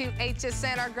back into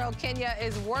HSN. Our girl Kenya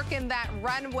is working that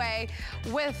runway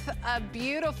with a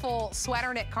beautiful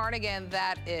sweater knit cardigan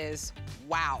that is,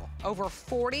 wow, over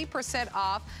 40%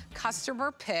 off,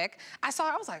 customer pick. I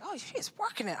was like, oh, she's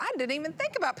working it. I didn't even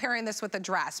think about pairing this with a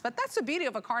dress, but that's the beauty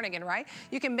of a cardigan, right?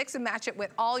 You can mix and match it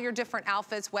with all your different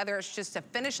outfits, whether it's just to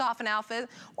finish off an outfit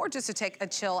or just to take a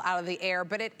chill out of the air.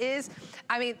 But it is,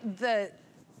 I mean,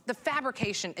 the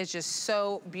fabrication is just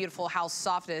so beautiful, how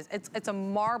soft it is. It's a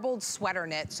marbled sweater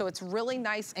knit, so it's really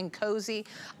nice and cozy.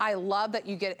 I love that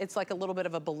you get, it's like a little bit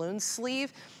of a balloon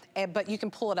sleeve, but you can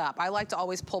pull it up. I like to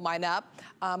always pull mine up,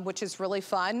 which is really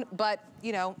fun, but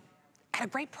you know, at a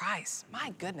great price.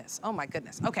 My goodness, oh my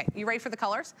goodness. Okay, you ready for the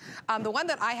colors? The one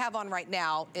that I have on right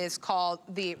now is called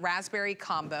the Raspberry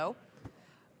Combo.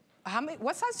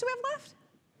 What size do we have left?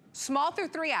 Small through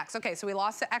 3X. Okay, so we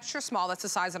lost the extra small. That's the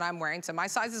size that I'm wearing. So my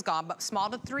size is gone, but small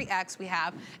to 3X we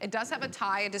have. It does have a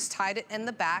tie. I just tied it in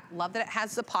the back. Love that it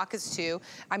has the pockets too.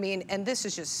 I mean, and this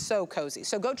is just so cozy.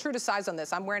 So go true to size on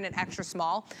this. I'm wearing an extra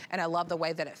small, and I love the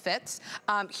way that it fits.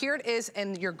 Here it is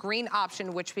in your green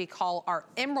option, which we call our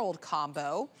Emerald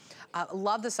Combo.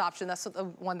 Love this option. That's the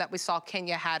one that we saw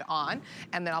Kenya had on.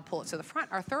 And then I'll pull it to the front.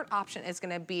 Our third option is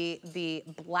gonna be the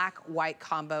black-white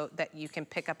combo that you can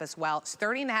pick up as well. It's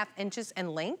 30.5 inches in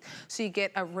length. So you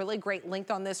get a really great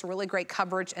length on this, really great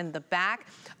coverage in the back.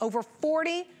 Over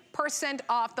 40%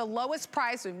 off, the lowest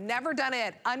price. We've never done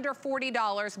it under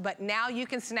 $40, but now you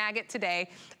can snag it today.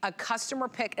 A customer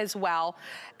pick as well.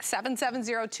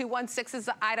 770216 is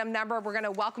the item number. We're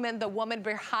gonna welcome in the woman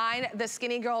behind the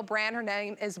Skinnygirl brand. Her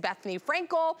name is Bethenny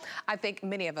Frankel. I think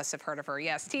many of us have heard of her.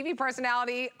 Yes, TV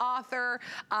personality, author,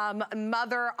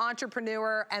 mother,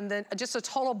 entrepreneur, and then just a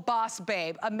total boss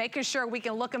babe of making sure we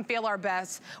can look and feel our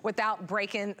best without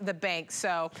breaking the bank.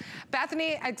 So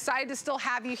Bethenny, excited to still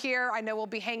have you here. I know we'll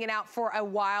be hanging out for a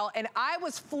while, and I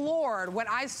was floored when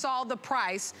I saw the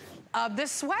price of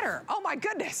this sweater. Oh my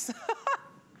goodness.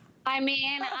 I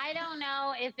mean, I don't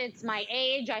know if it's my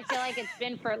age. I feel like it's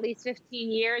been for at least 15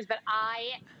 years, but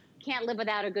I can't live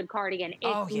without a good cardigan.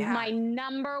 It's my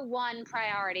 #1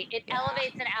 priority. It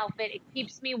elevates an outfit. It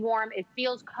keeps me warm. It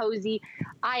feels cozy.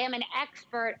 I am an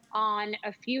expert on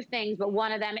a few things, but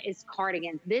one of them is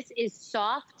cardigans. This is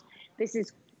soft. This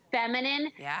is feminine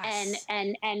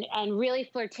and really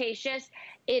flirtatious.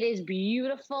 It is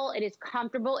beautiful. It is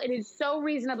comfortable. It is so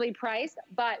reasonably priced.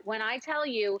 But when I tell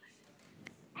you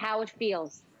how it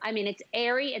feels, I mean, it's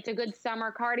airy. It's a good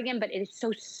summer cardigan, but it is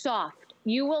so soft.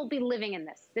 You will be living in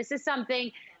this. This is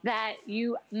something that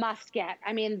you must get.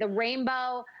 I mean, the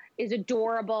rainbow is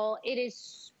adorable. It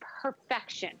is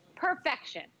perfection.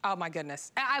 Perfection. Oh my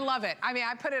goodness. I love it. I mean,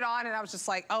 I put it on and I was just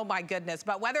like, oh my goodness.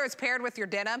 But whether it's paired with your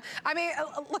denim, I mean,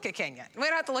 look at Kenya. We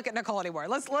don't have to look at Nicole anymore.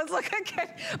 Let's look at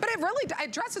Kenya. But it really,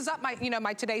 it dresses up my,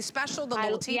 my today's special, the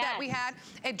little tee that we had.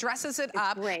 It dresses it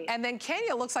up. Great. And then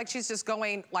Kenya looks like she's just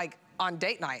going like on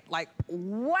date night. Like,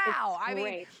 wow. I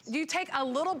mean, you take a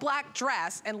little black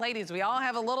dress, and ladies, we all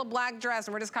have a little black dress,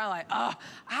 and we're just kind of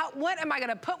like, what am I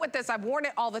gonna put with this? I've worn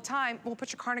it all the time. Well,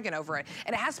 put your cardigan over it.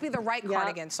 And it has to be the right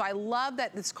cardigan. So I love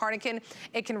that this cardigan,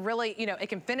 it can really, you know, it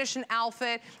can finish an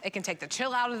outfit. It can take the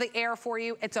chill out of the air for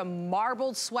you. It's a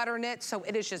marbled sweater knit, so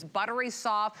it is just buttery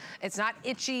soft. It's not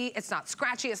itchy, it's not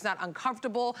scratchy, it's not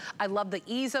uncomfortable. I love the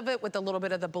ease of it with a little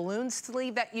bit of the balloon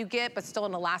sleeve that you get, but still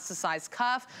an elasticized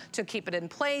cuff to keep it in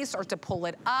place or to pull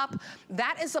it up.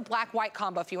 That is a black-white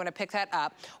combo if you want to pick that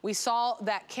up. We saw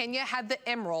that Kenya had the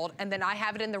emerald, and then I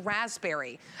have it in the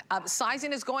raspberry.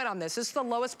 Sizing is going on this. This is the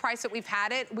lowest price that we've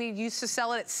had it. We used to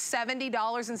sell it at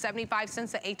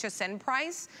 $70.75, the HSN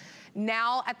price.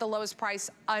 Now at the lowest price,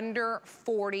 under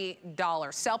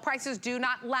 $40. Sale prices do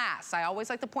not last. I always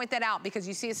like to point that out because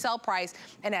you see a sale price,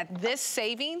 and at this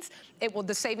savings,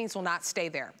 the savings will not stay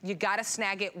there. You gotta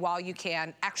snag it while you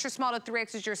can. Extra small to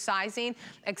 3X is your sizing,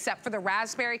 except for the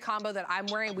raspberry combo that I'm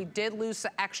wearing. We did lose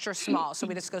the extra small, so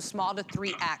we just go small to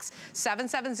 3X.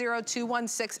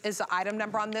 770216 is the item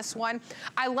number on this one.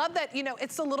 I love that, you know,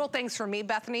 it's the little things for me,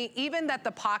 Bethenny, even that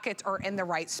the pockets are in the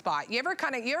right spot. You ever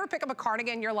pick up a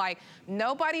cardigan, you're like,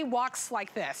 nobody walks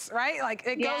like this, right? Like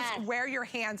it goes where your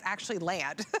hands actually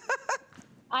land.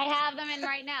 I have them in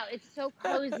right now. It's so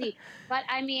cozy. But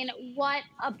I mean, what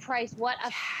a price, what a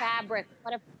fabric,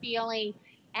 what a feeling,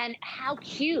 and how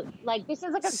cute. Like this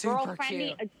is like a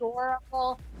girl-friendly,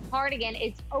 adorable cardigan.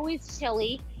 It's always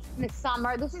chilly in the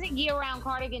summer. This is a year-round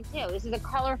cardigan too. This is a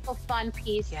colorful, fun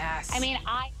piece. Yes. I mean,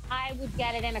 I would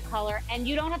get it in a color, and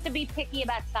you don't have to be picky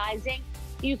about sizing.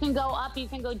 You can go up, you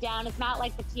can go down. It's not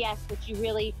like the TS, which you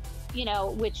really, you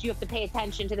know, which you have to pay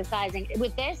attention to the sizing.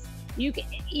 With this, you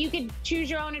can choose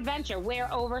your own adventure.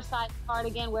 Wear oversized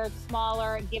cardigan, wear it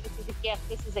smaller, give it as a gift.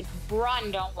 This is a run,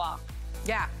 don't walk.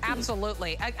 Yeah,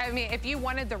 absolutely. I mean, if you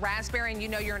wanted the raspberry and you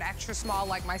know you're an extra small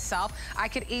like myself, I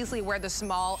could easily wear the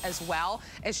small as well.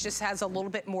 It just has a little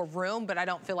bit more room, but I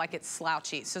don't feel like it's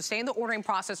slouchy. So stay in the ordering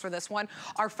process for this one.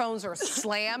 Our phones are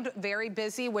slammed, very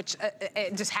busy, which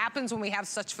it just happens when we have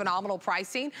such phenomenal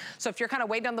pricing. So if you're kind of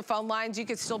waiting on the phone lines, you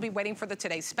could still be waiting for the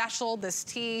today's special, this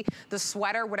tee, the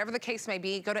sweater, whatever the case may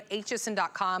be. Go to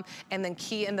hsn.com and then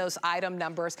key in those item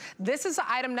numbers. This is the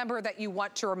item number that you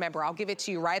want to remember. I'll give it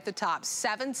to you right at the top.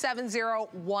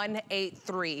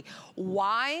 770183.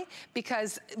 Why?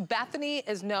 Because Bethenny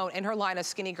is known in her line of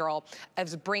Skinnygirl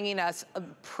as bringing us a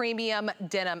premium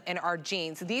denim in our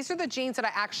jeans. These are the jeans that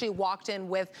I actually walked in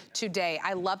with today.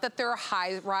 I love that they're a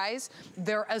high rise.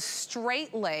 They're a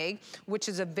straight leg, which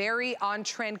is a very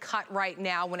on-trend cut right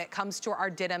now when it comes to our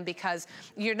denim, because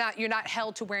you're not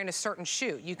held to wearing a certain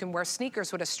shoe. You can wear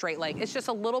sneakers with a straight leg. It's just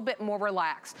a little bit more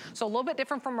relaxed. So a little bit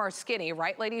different from our skinny,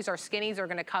 right, ladies? Our skinnies are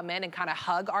gonna come in and kind of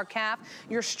hug our calf.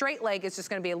 Your straight leg is just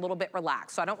gonna be a little bit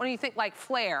relaxed. So I don't want you to think like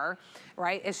flare,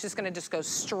 right? It's just gonna just go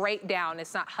straight down.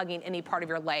 It's not hugging any part of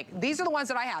your leg. These are the ones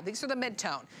that I have. These are the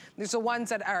mid-tone. These are the ones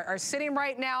that are sitting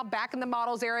right now back in the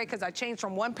models area, because I changed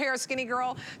from one pair of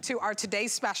Skinnygirl to our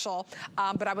today's special.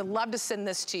 But I would love to send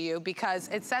this to you because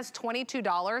it says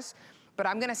 $22, but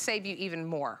I'm gonna save you even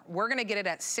more. We're gonna get it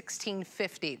at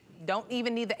 $16.50. Don't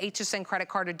even need the HSN credit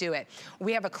card to do it.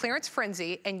 We have a clearance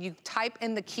frenzy, and you type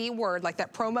in the keyword, like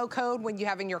that promo code when you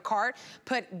have in your cart,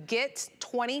 put get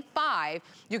 25,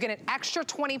 you get an extra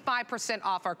 25%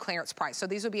 off our clearance price. So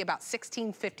these will be about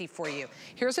 $16.50 for you.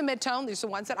 Here's a mid-tone. These are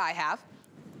the ones that I have.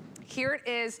 Here it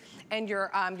is, and your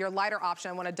lighter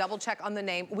option. I want to double check on the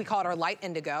name. We call it our light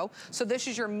indigo. So this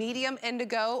is your medium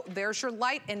indigo. There's your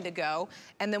light indigo.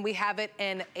 And then we have it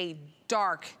in a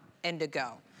dark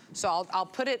indigo. So I'll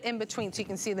put it in between so you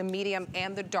can see the medium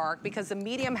and the dark, because the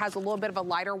medium has a little bit of a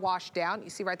lighter wash down. You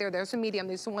see right there, there's the medium.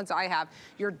 These are the ones I have.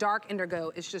 Your dark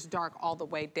indigo is just dark all the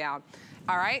way down.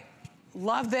 All right.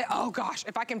 Love that. Oh gosh,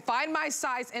 if I can find my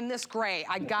size in this gray,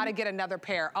 I gotta get another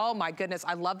pair. Oh my goodness,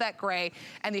 I love that gray,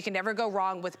 and you can never go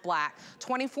wrong with black.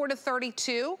 24 to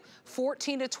 32,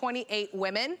 14 to 28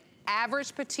 women.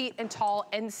 Average, petite, and tall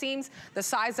inseams. The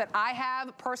size that I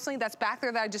have, personally, that's back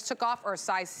there that I just took off, are a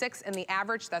size 6 in the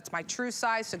average. That's my true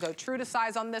size, so go true to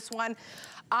size on this one.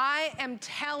 I am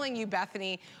telling you,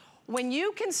 Bethenny, when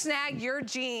you can snag your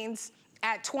jeans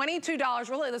at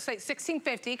 $22, really, let's say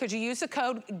 $16.50, because you use the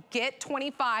code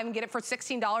GET25 and get it for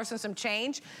 $16 and some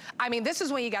change. I mean, this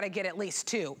is when you gotta get at least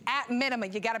 2. At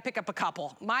minimum, you gotta pick up a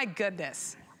couple. My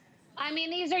goodness. I mean,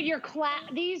 these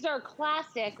are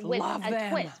classic with a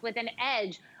twist, with an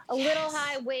edge, a little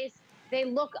high waist. They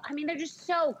look, I mean, they're just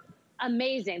so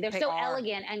amazing. They're so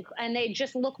elegant, and they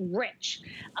just look rich.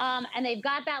 And they've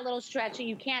got that little stretch that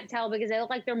you can't tell because they look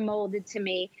like they're molded to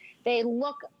me. They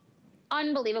look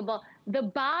unbelievable. The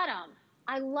bottom,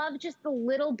 I love just the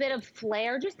little bit of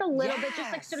flare, just a little bit,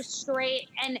 just like sort of straight.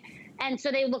 And so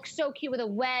they look so cute with a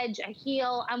wedge, a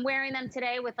heel. I'm wearing them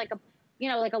today with like a, you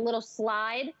know, like a little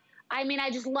slide. I mean,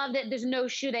 I just love that there's no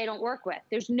shoe they don't work with.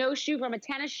 There's no shoe, from a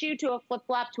tennis shoe to a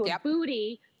flip-flop to a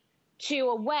bootie to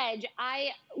a wedge. I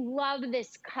love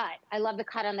this cut. I love the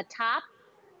cut on the top.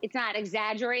 It's not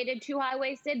exaggerated too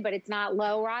high-waisted, but it's not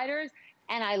low riders.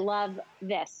 And I love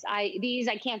this. These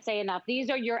I can't say enough. These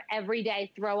are your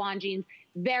everyday throw-on jeans.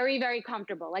 Very, very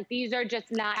comfortable. Like, these are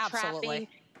just not trapping.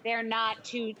 They're not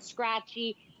too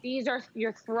scratchy. These are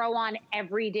your throw-on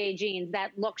everyday jeans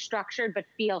that look structured but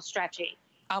feel stretchy.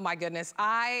 Oh my goodness.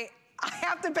 I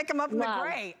have to pick them up in the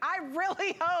gray. I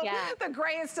really hope the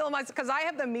gray is still in my, because I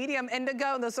have the medium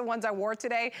indigo. Those are the ones I wore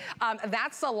today.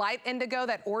 That's the light indigo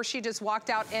that Orshi just walked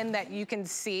out in that you can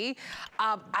see.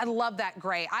 I love that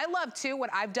gray. I love too, what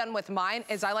I've done with mine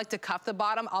is I like to cuff the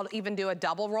bottom. I'll even do a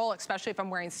double roll, especially if I'm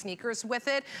wearing sneakers with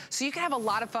it. So you can have a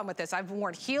lot of fun with this. I've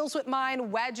worn heels with mine,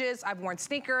 wedges, I've worn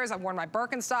sneakers, I've worn my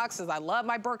Birkenstocks, because I love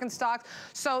my Birkenstocks.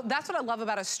 So that's what I love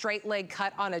about a straight leg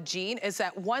cut on a jean, is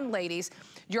that one, ladies,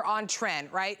 you're on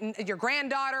trend, right? And your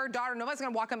granddaughter, daughter, nobody's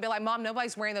gonna walk up and be like, Mom,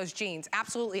 nobody's wearing those jeans.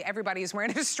 Absolutely, everybody is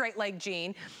wearing a straight leg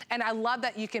jean. And I love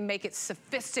that you can make it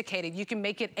sophisticated. You can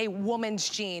make it a woman's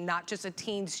jean, not just a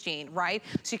teen's jean, right?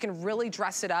 So you can really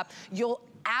dress it up. You'll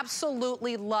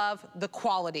absolutely love the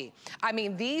quality. I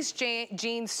mean, these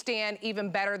jeans stand even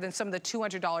better than some of the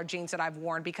 $200 jeans that I've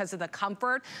worn because of the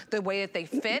comfort, the way that they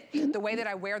fit, the way that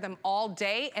I wear them all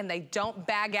day and they don't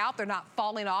bag out, they're not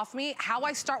falling off me. How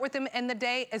I start with them in the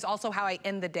day is also how I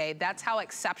end the day. That's how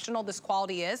exceptional this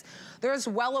quality is. There's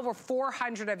well over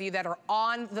 400 of you that are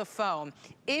on the phone.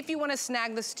 If you want to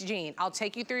snag this jean, I'll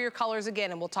take you through your colors again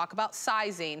and we'll talk about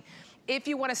sizing. If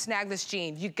you want to snag this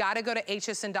jean, you got to go to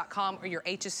hsn.com or your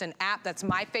HSN app. That's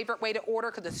my favorite way to order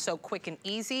because it's so quick and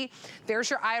easy. There's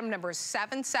your item number,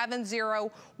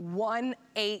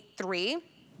 770183.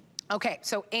 Okay,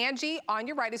 so Angie on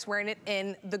your right is wearing it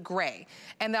in the gray.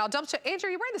 And then I'll double check. Angie,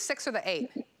 are you wearing the 6 or the 8?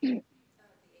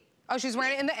 Oh, she's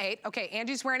wearing it in the 8. Okay,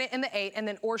 Angie's wearing it in the 8, and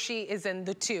then Orshi is in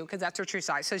the 2, because that's her true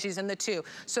size. So she's in the 2.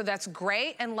 So that's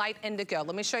gray and light indigo.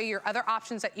 Let me show you your other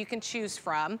options that you can choose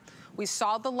from. We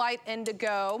saw the light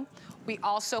indigo. We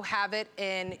also have it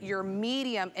in your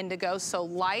medium indigo, so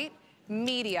light,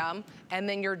 medium, and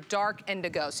then your dark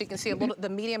indigo. So you can see a little, the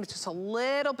medium is just a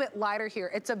little bit lighter here.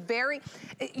 It's a very,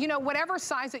 you know, whatever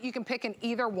size that you can pick in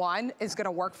either one is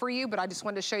gonna work for you, but I just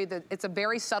wanted to show you that it's a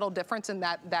very subtle difference in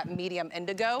that medium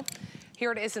indigo.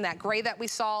 Here it is in that gray that we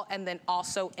saw, and then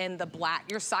also in the black.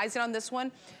 Your sizing on this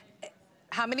one,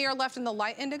 how many are left in the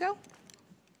light indigo?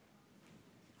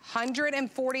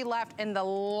 140 left in the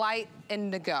light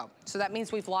indigo. So that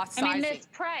means we've lost sizing. I mean, this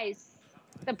price,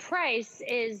 the price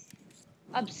is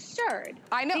absurd.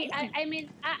 I know. I mean,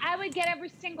 I would get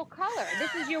every single color.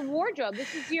 This is your wardrobe.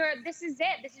 This is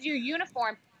it. This is your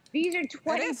uniform. These are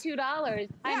 $22. Yeah.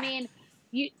 I mean,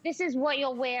 this is what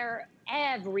you'll wear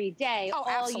every day,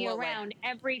 all year round,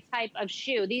 every type of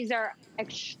shoe. These are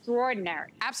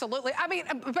extraordinary. Absolutely. I mean,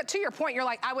 but to your point, you're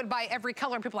like, I would buy every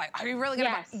color, and people are like, are you really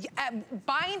gonna buy?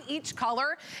 Buying each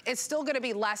color is still gonna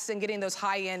be less than getting those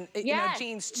high-end you know,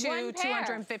 jeans,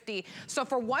 $250. So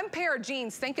for one pair of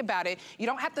jeans, think about it, you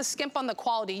don't have to skimp on the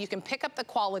quality. You can pick up the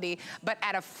quality, but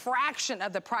at a fraction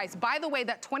of the price. By the way,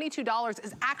 that $22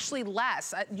 is actually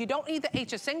less. You don't need the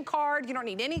HSN card, you don't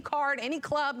need any card, any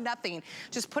club, nothing.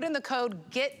 Just put in the code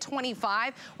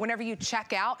GET25 whenever you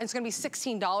check out. It's gonna be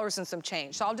 $16 and some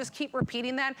change. So I'll just keep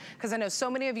repeating that because I know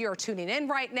so many of you are tuning in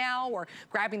right now or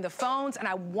grabbing the phones, and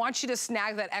I want you to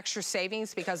snag that extra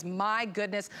savings because my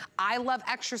goodness, I love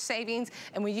extra savings.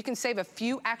 And when you can save a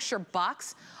few extra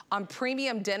bucks on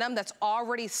premium denim that's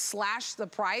already slashed the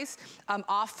price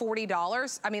off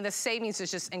 $40. I mean, the savings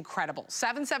is just incredible.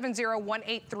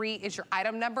 770183 is your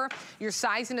item number. Your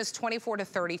sizing is 24 to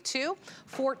 32,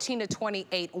 14 to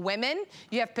 28 women.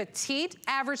 You have petite,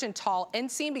 average, and tall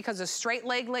inseam because the straight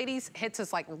leg, ladies, hits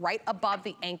us like right above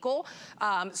the ankle.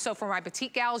 So for my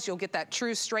petite gals, you'll get that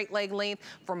true straight leg length.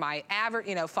 For my average,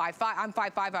 you know, 5'5", I'm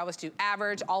 5'5", I always do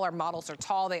average. All our models are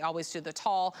tall, they always do the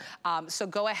tall. So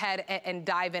go ahead and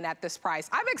dive in at this price.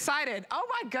 I'm excited. Oh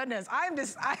my goodness. I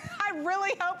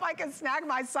really hope I can snag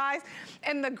my size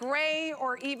in the gray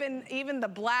or even the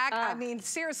black. I mean,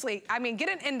 seriously, I mean, get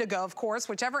an indigo, of course,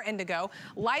 whichever indigo.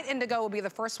 Light indigo will be the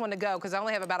first one to go because I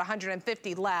only have about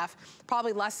 150 left,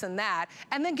 probably less than that.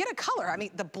 And then get a color. I mean,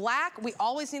 the black, we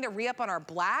always need to re-up on our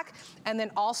black. And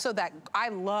then also that, I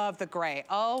love the gray.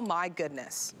 Oh my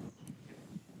goodness.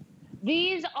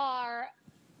 These are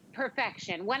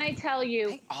perfection. When I tell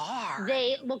you,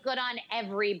 they look good on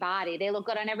everybody. They look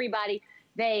good on everybody.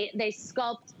 They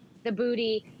sculpt the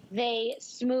booty. They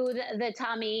smooth the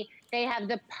tummy. They have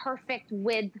the perfect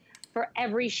width for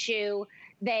every shoe.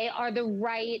 They are the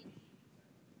right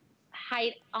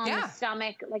height on the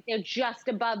stomach, like they're just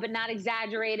above but not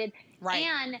exaggerated. Right.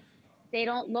 And they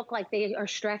don't look like they are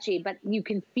stretchy, but you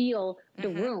can feel the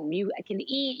room. You can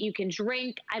eat, you can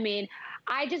drink. I mean,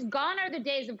 gone are the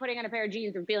days of putting on a pair of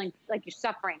jeans and feeling like you're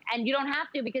suffering. And you don't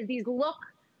have to, because these look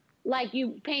like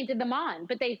you painted them on,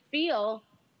 but they feel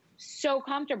so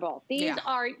comfortable. These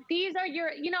are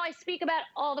your, you know, I speak about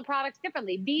all the products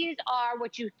differently. These are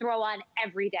what you throw on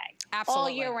every day. Absolutely.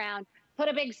 All year round. Put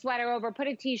a big sweater over, put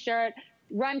a t-shirt,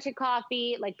 run to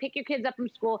coffee, like pick your kids up from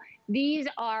school. These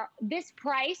are, this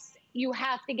price, you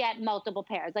have to get multiple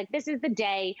pairs. Like, this is the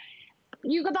day.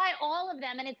 You could buy all of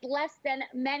them and it's less than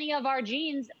many of our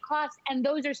jeans cost, and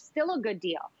those are still a good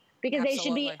deal because they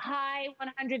should be high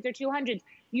 100s or 200s.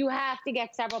 You have to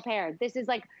get several pairs. This is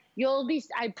like,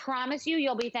 I promise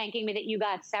you'll be thanking me that you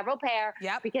got several pair,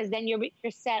 because then you're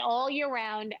set all year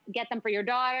round. Get them for your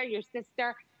daughter, your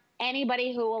sister,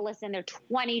 anybody who will listen. They're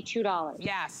 $22.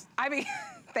 Yes, I mean,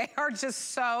 they are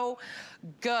just so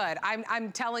good.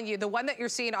 I'm telling you, the one that you're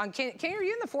seeing on, are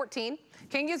you in the 14?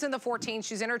 Kenya's in the 14.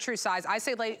 She's in her true size. I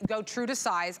say go true to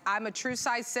size. I'm a true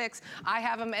size 6. I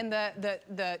have them in the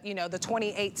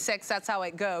 28-6. That's how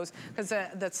it goes, because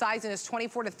the sizing is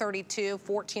 24 to 32,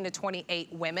 14 to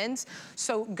 28 women's.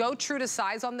 So go true to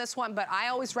size on this one. But I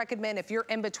always recommend, if you're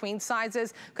in between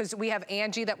sizes, because we have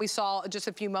Angie that we saw just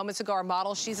a few moments ago, our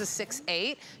model. She's a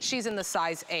 6'8". She's in the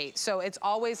size 8. So it's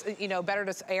always, better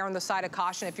to err on the side of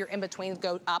caution. If you're in between,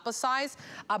 go up a size.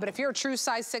 But if you're a true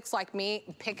size 6 like me,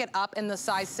 pick it up in the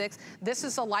size 6. This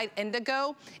is a light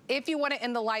indigo. If you want it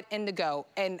in the light indigo,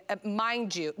 and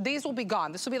mind you, these will be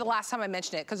gone. This will be the last time I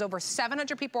mention it, because over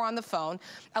 700 people are on the phone,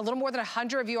 a little more than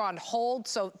 100 of you are on hold.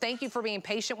 So thank you for being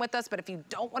patient with us. But if you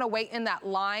don't want to wait in that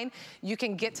line, you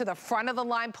can get to the front of the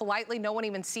line politely. No one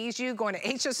even sees you. Going to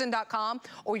hsn.com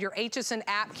or your HSN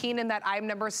app, keying in that item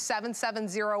number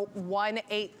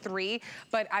 770183.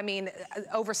 But I mean,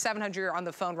 over 700 are on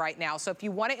the phone right now. So if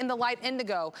you want it in the light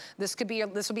indigo, this will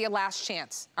be a last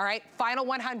chance. All right, final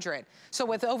 100. So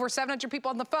with over 700 people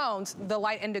on the phones, the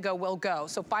light indigo will go.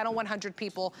 So final 100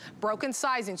 people, broken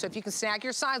sizing. So if you can snag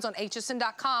your size on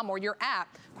hsn.com or your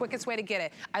app, quickest way to get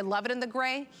it. I love it in the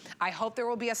gray. I hope there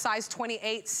will be a size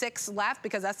 28-6 left,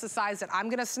 because that's the size that I'm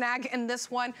gonna snag in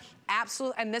this one.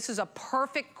 Absolutely, and this is a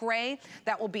perfect gray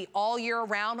that will be all year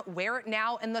round. Wear it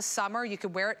now in the summer. You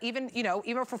could wear it even,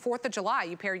 even for 4th of July.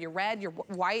 You pair your red, your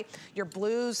white, your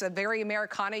blues, a very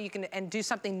Americana. You can, and do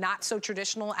something not so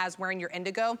traditional as wearing your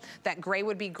indigo. That gray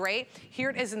would be great. Here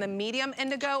it is in the medium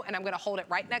indigo, and I'm gonna hold it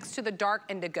right next to the dark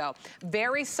indigo.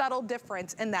 Very subtle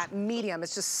difference in that medium.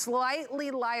 It's just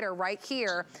slightly lighter right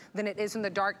here than it is in the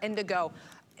dark indigo.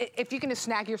 If you can just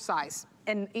snag your size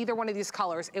in either one of these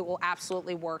colors, it will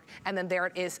absolutely work. And then there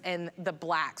it is in the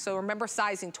black. So remember,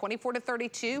 sizing 24 to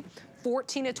 32,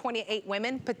 14 to 28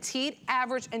 women, petite,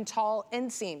 average, and tall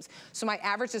inseams. So my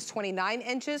average is 29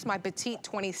 inches, my petite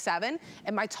 27,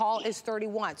 and my tall is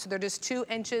 31. So they're just 2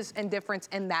 inches in difference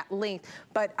in that length.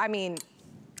 But I mean,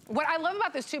 what I love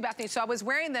about this too, Bethenny, so I was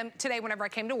wearing them today whenever I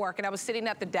came to work, and I was sitting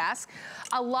at the desk.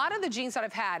 A lot of the jeans that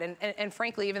I've had, and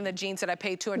frankly, even the jeans that I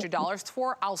paid $200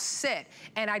 for, I'll sit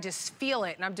and I just feel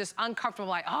it, and I'm just uncomfortable,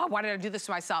 like, oh, why did I do this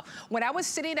to myself? When I was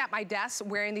sitting at my desk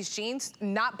wearing these jeans,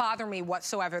 not bother me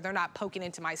whatsoever. They're not poking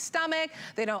into my stomach.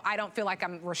 I don't feel like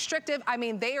I'm restrictive. I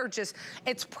mean, they are just,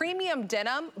 it's premium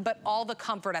denim, but all the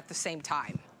comfort at the same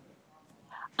time.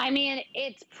 I mean,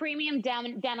 it's premium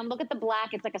denim. Look at the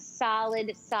black. It's like a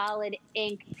solid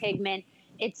ink pigment.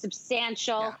 It's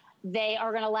substantial. Yeah. They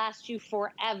are going to last you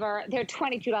forever. They're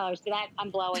 $22. So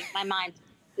I'm blowing. My mind's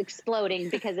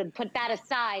exploding because of, put that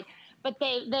aside. But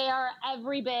they are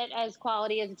every bit as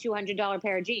quality as a $200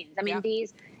 pair of jeans. I mean,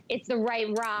 it's the right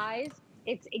rise.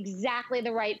 It's exactly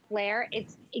the right flare.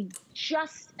 It's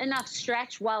just enough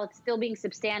stretch while it's still being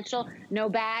substantial. No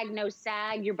bag, no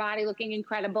sag, your body looking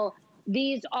incredible.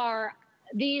 These are,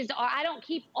 I don't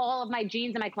keep all of my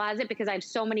jeans in my closet because I have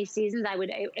so many seasons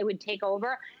it would take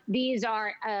over. These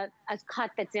are a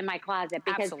cut that's in my closet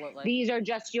because these are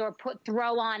just your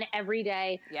throw on every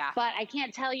day. Yeah. But I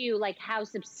can't tell you like how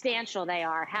substantial they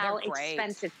are, how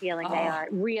expensive feeling they are.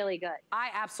 Really good. I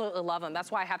absolutely love them.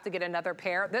 That's why I have to get another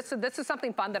pair. This is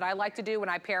something fun that I like to do when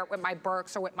I pair it with my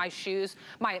Birks or with my shoes,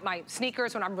 my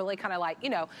sneakers, when I'm really kind of like,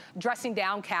 dressing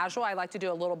down casual. I like to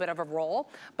do a little bit of a roll.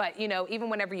 But, even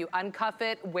whenever you uncuff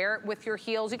outfit, wear it with your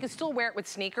heels. You can still wear it with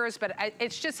sneakers, but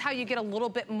it's just how you get a little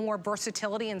bit more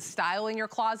versatility and style in your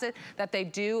closet, that they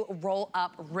do roll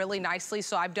up really nicely.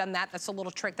 So I've done that. That's a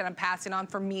little trick that I'm passing on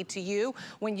from me to you.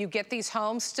 When you get these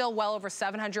home, still well over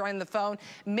 700 on the phone.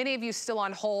 Many of you still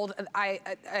on hold. I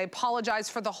apologize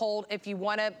for the hold. If you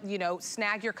want to, you know,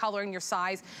 snag your color and your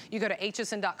size, you go to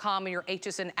hsn.com or your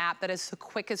HSN app. That is the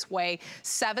quickest way.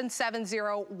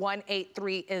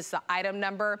 770-183 is the item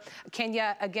number.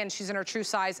 Kenya, again, she's in her true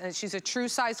size, and she's a true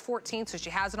size 14, so she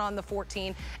has it on the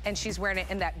 14, and she's wearing it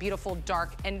in that beautiful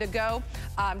dark indigo.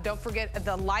 Don't forget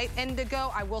the light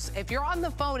indigo. I will, if you're on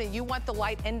the phone and you want the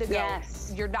light indigo,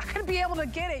 yes, you're not going to be able to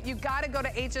get it. You got to go to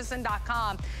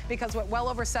hsn.com, because with well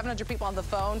over 700 people on the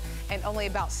phone and only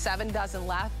about 7 dozen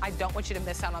left, I don't want you to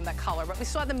miss out on that color. But we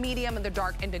still have the medium and the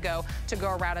dark indigo to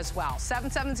go around as well.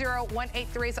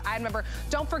 770-183 is the item number.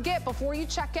 Don't forget, before you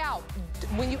check out,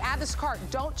 when you add this cart,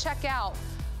 don't check out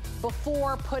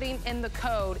before putting in the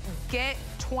code GET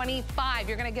 25.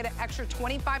 You're gonna get an extra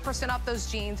 25% off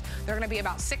those jeans. They're gonna be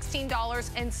about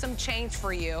 $16 and some change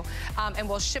for you. And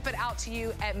we'll ship it out to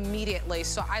you immediately.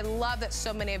 So I love that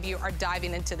so many of you are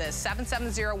diving into this.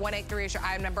 770-183 is your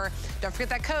item number. Don't forget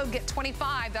that code, GET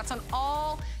 25. That's on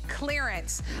all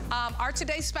clearance. Our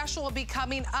today's special will be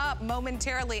coming up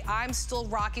momentarily. I'm still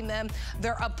rocking them.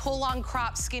 They're a pull-on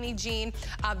crop skinny jean.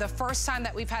 The first time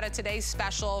that we've had a today's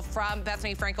special from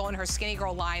Bethenny Frankel and her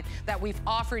Skinnygirl line that we've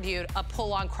offered you a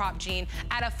pull-on crop jean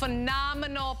at a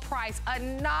phenomenal price, a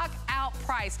knockout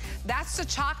price. That's the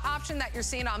chalk option that you're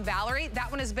seeing on Valerie. That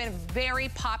one has been very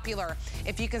popular.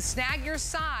 If you can snag your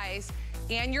size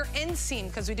and your inseam,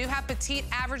 because we do have petite,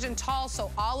 average, and tall,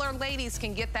 so all our ladies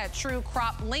can get that true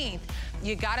crop length.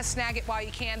 You gotta snag it while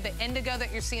you can. The indigo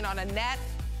that you're seeing on Annette,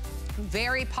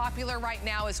 very popular right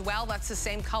now as well. That's the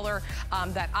same color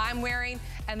that I'm wearing.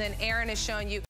 And then Erin is showing you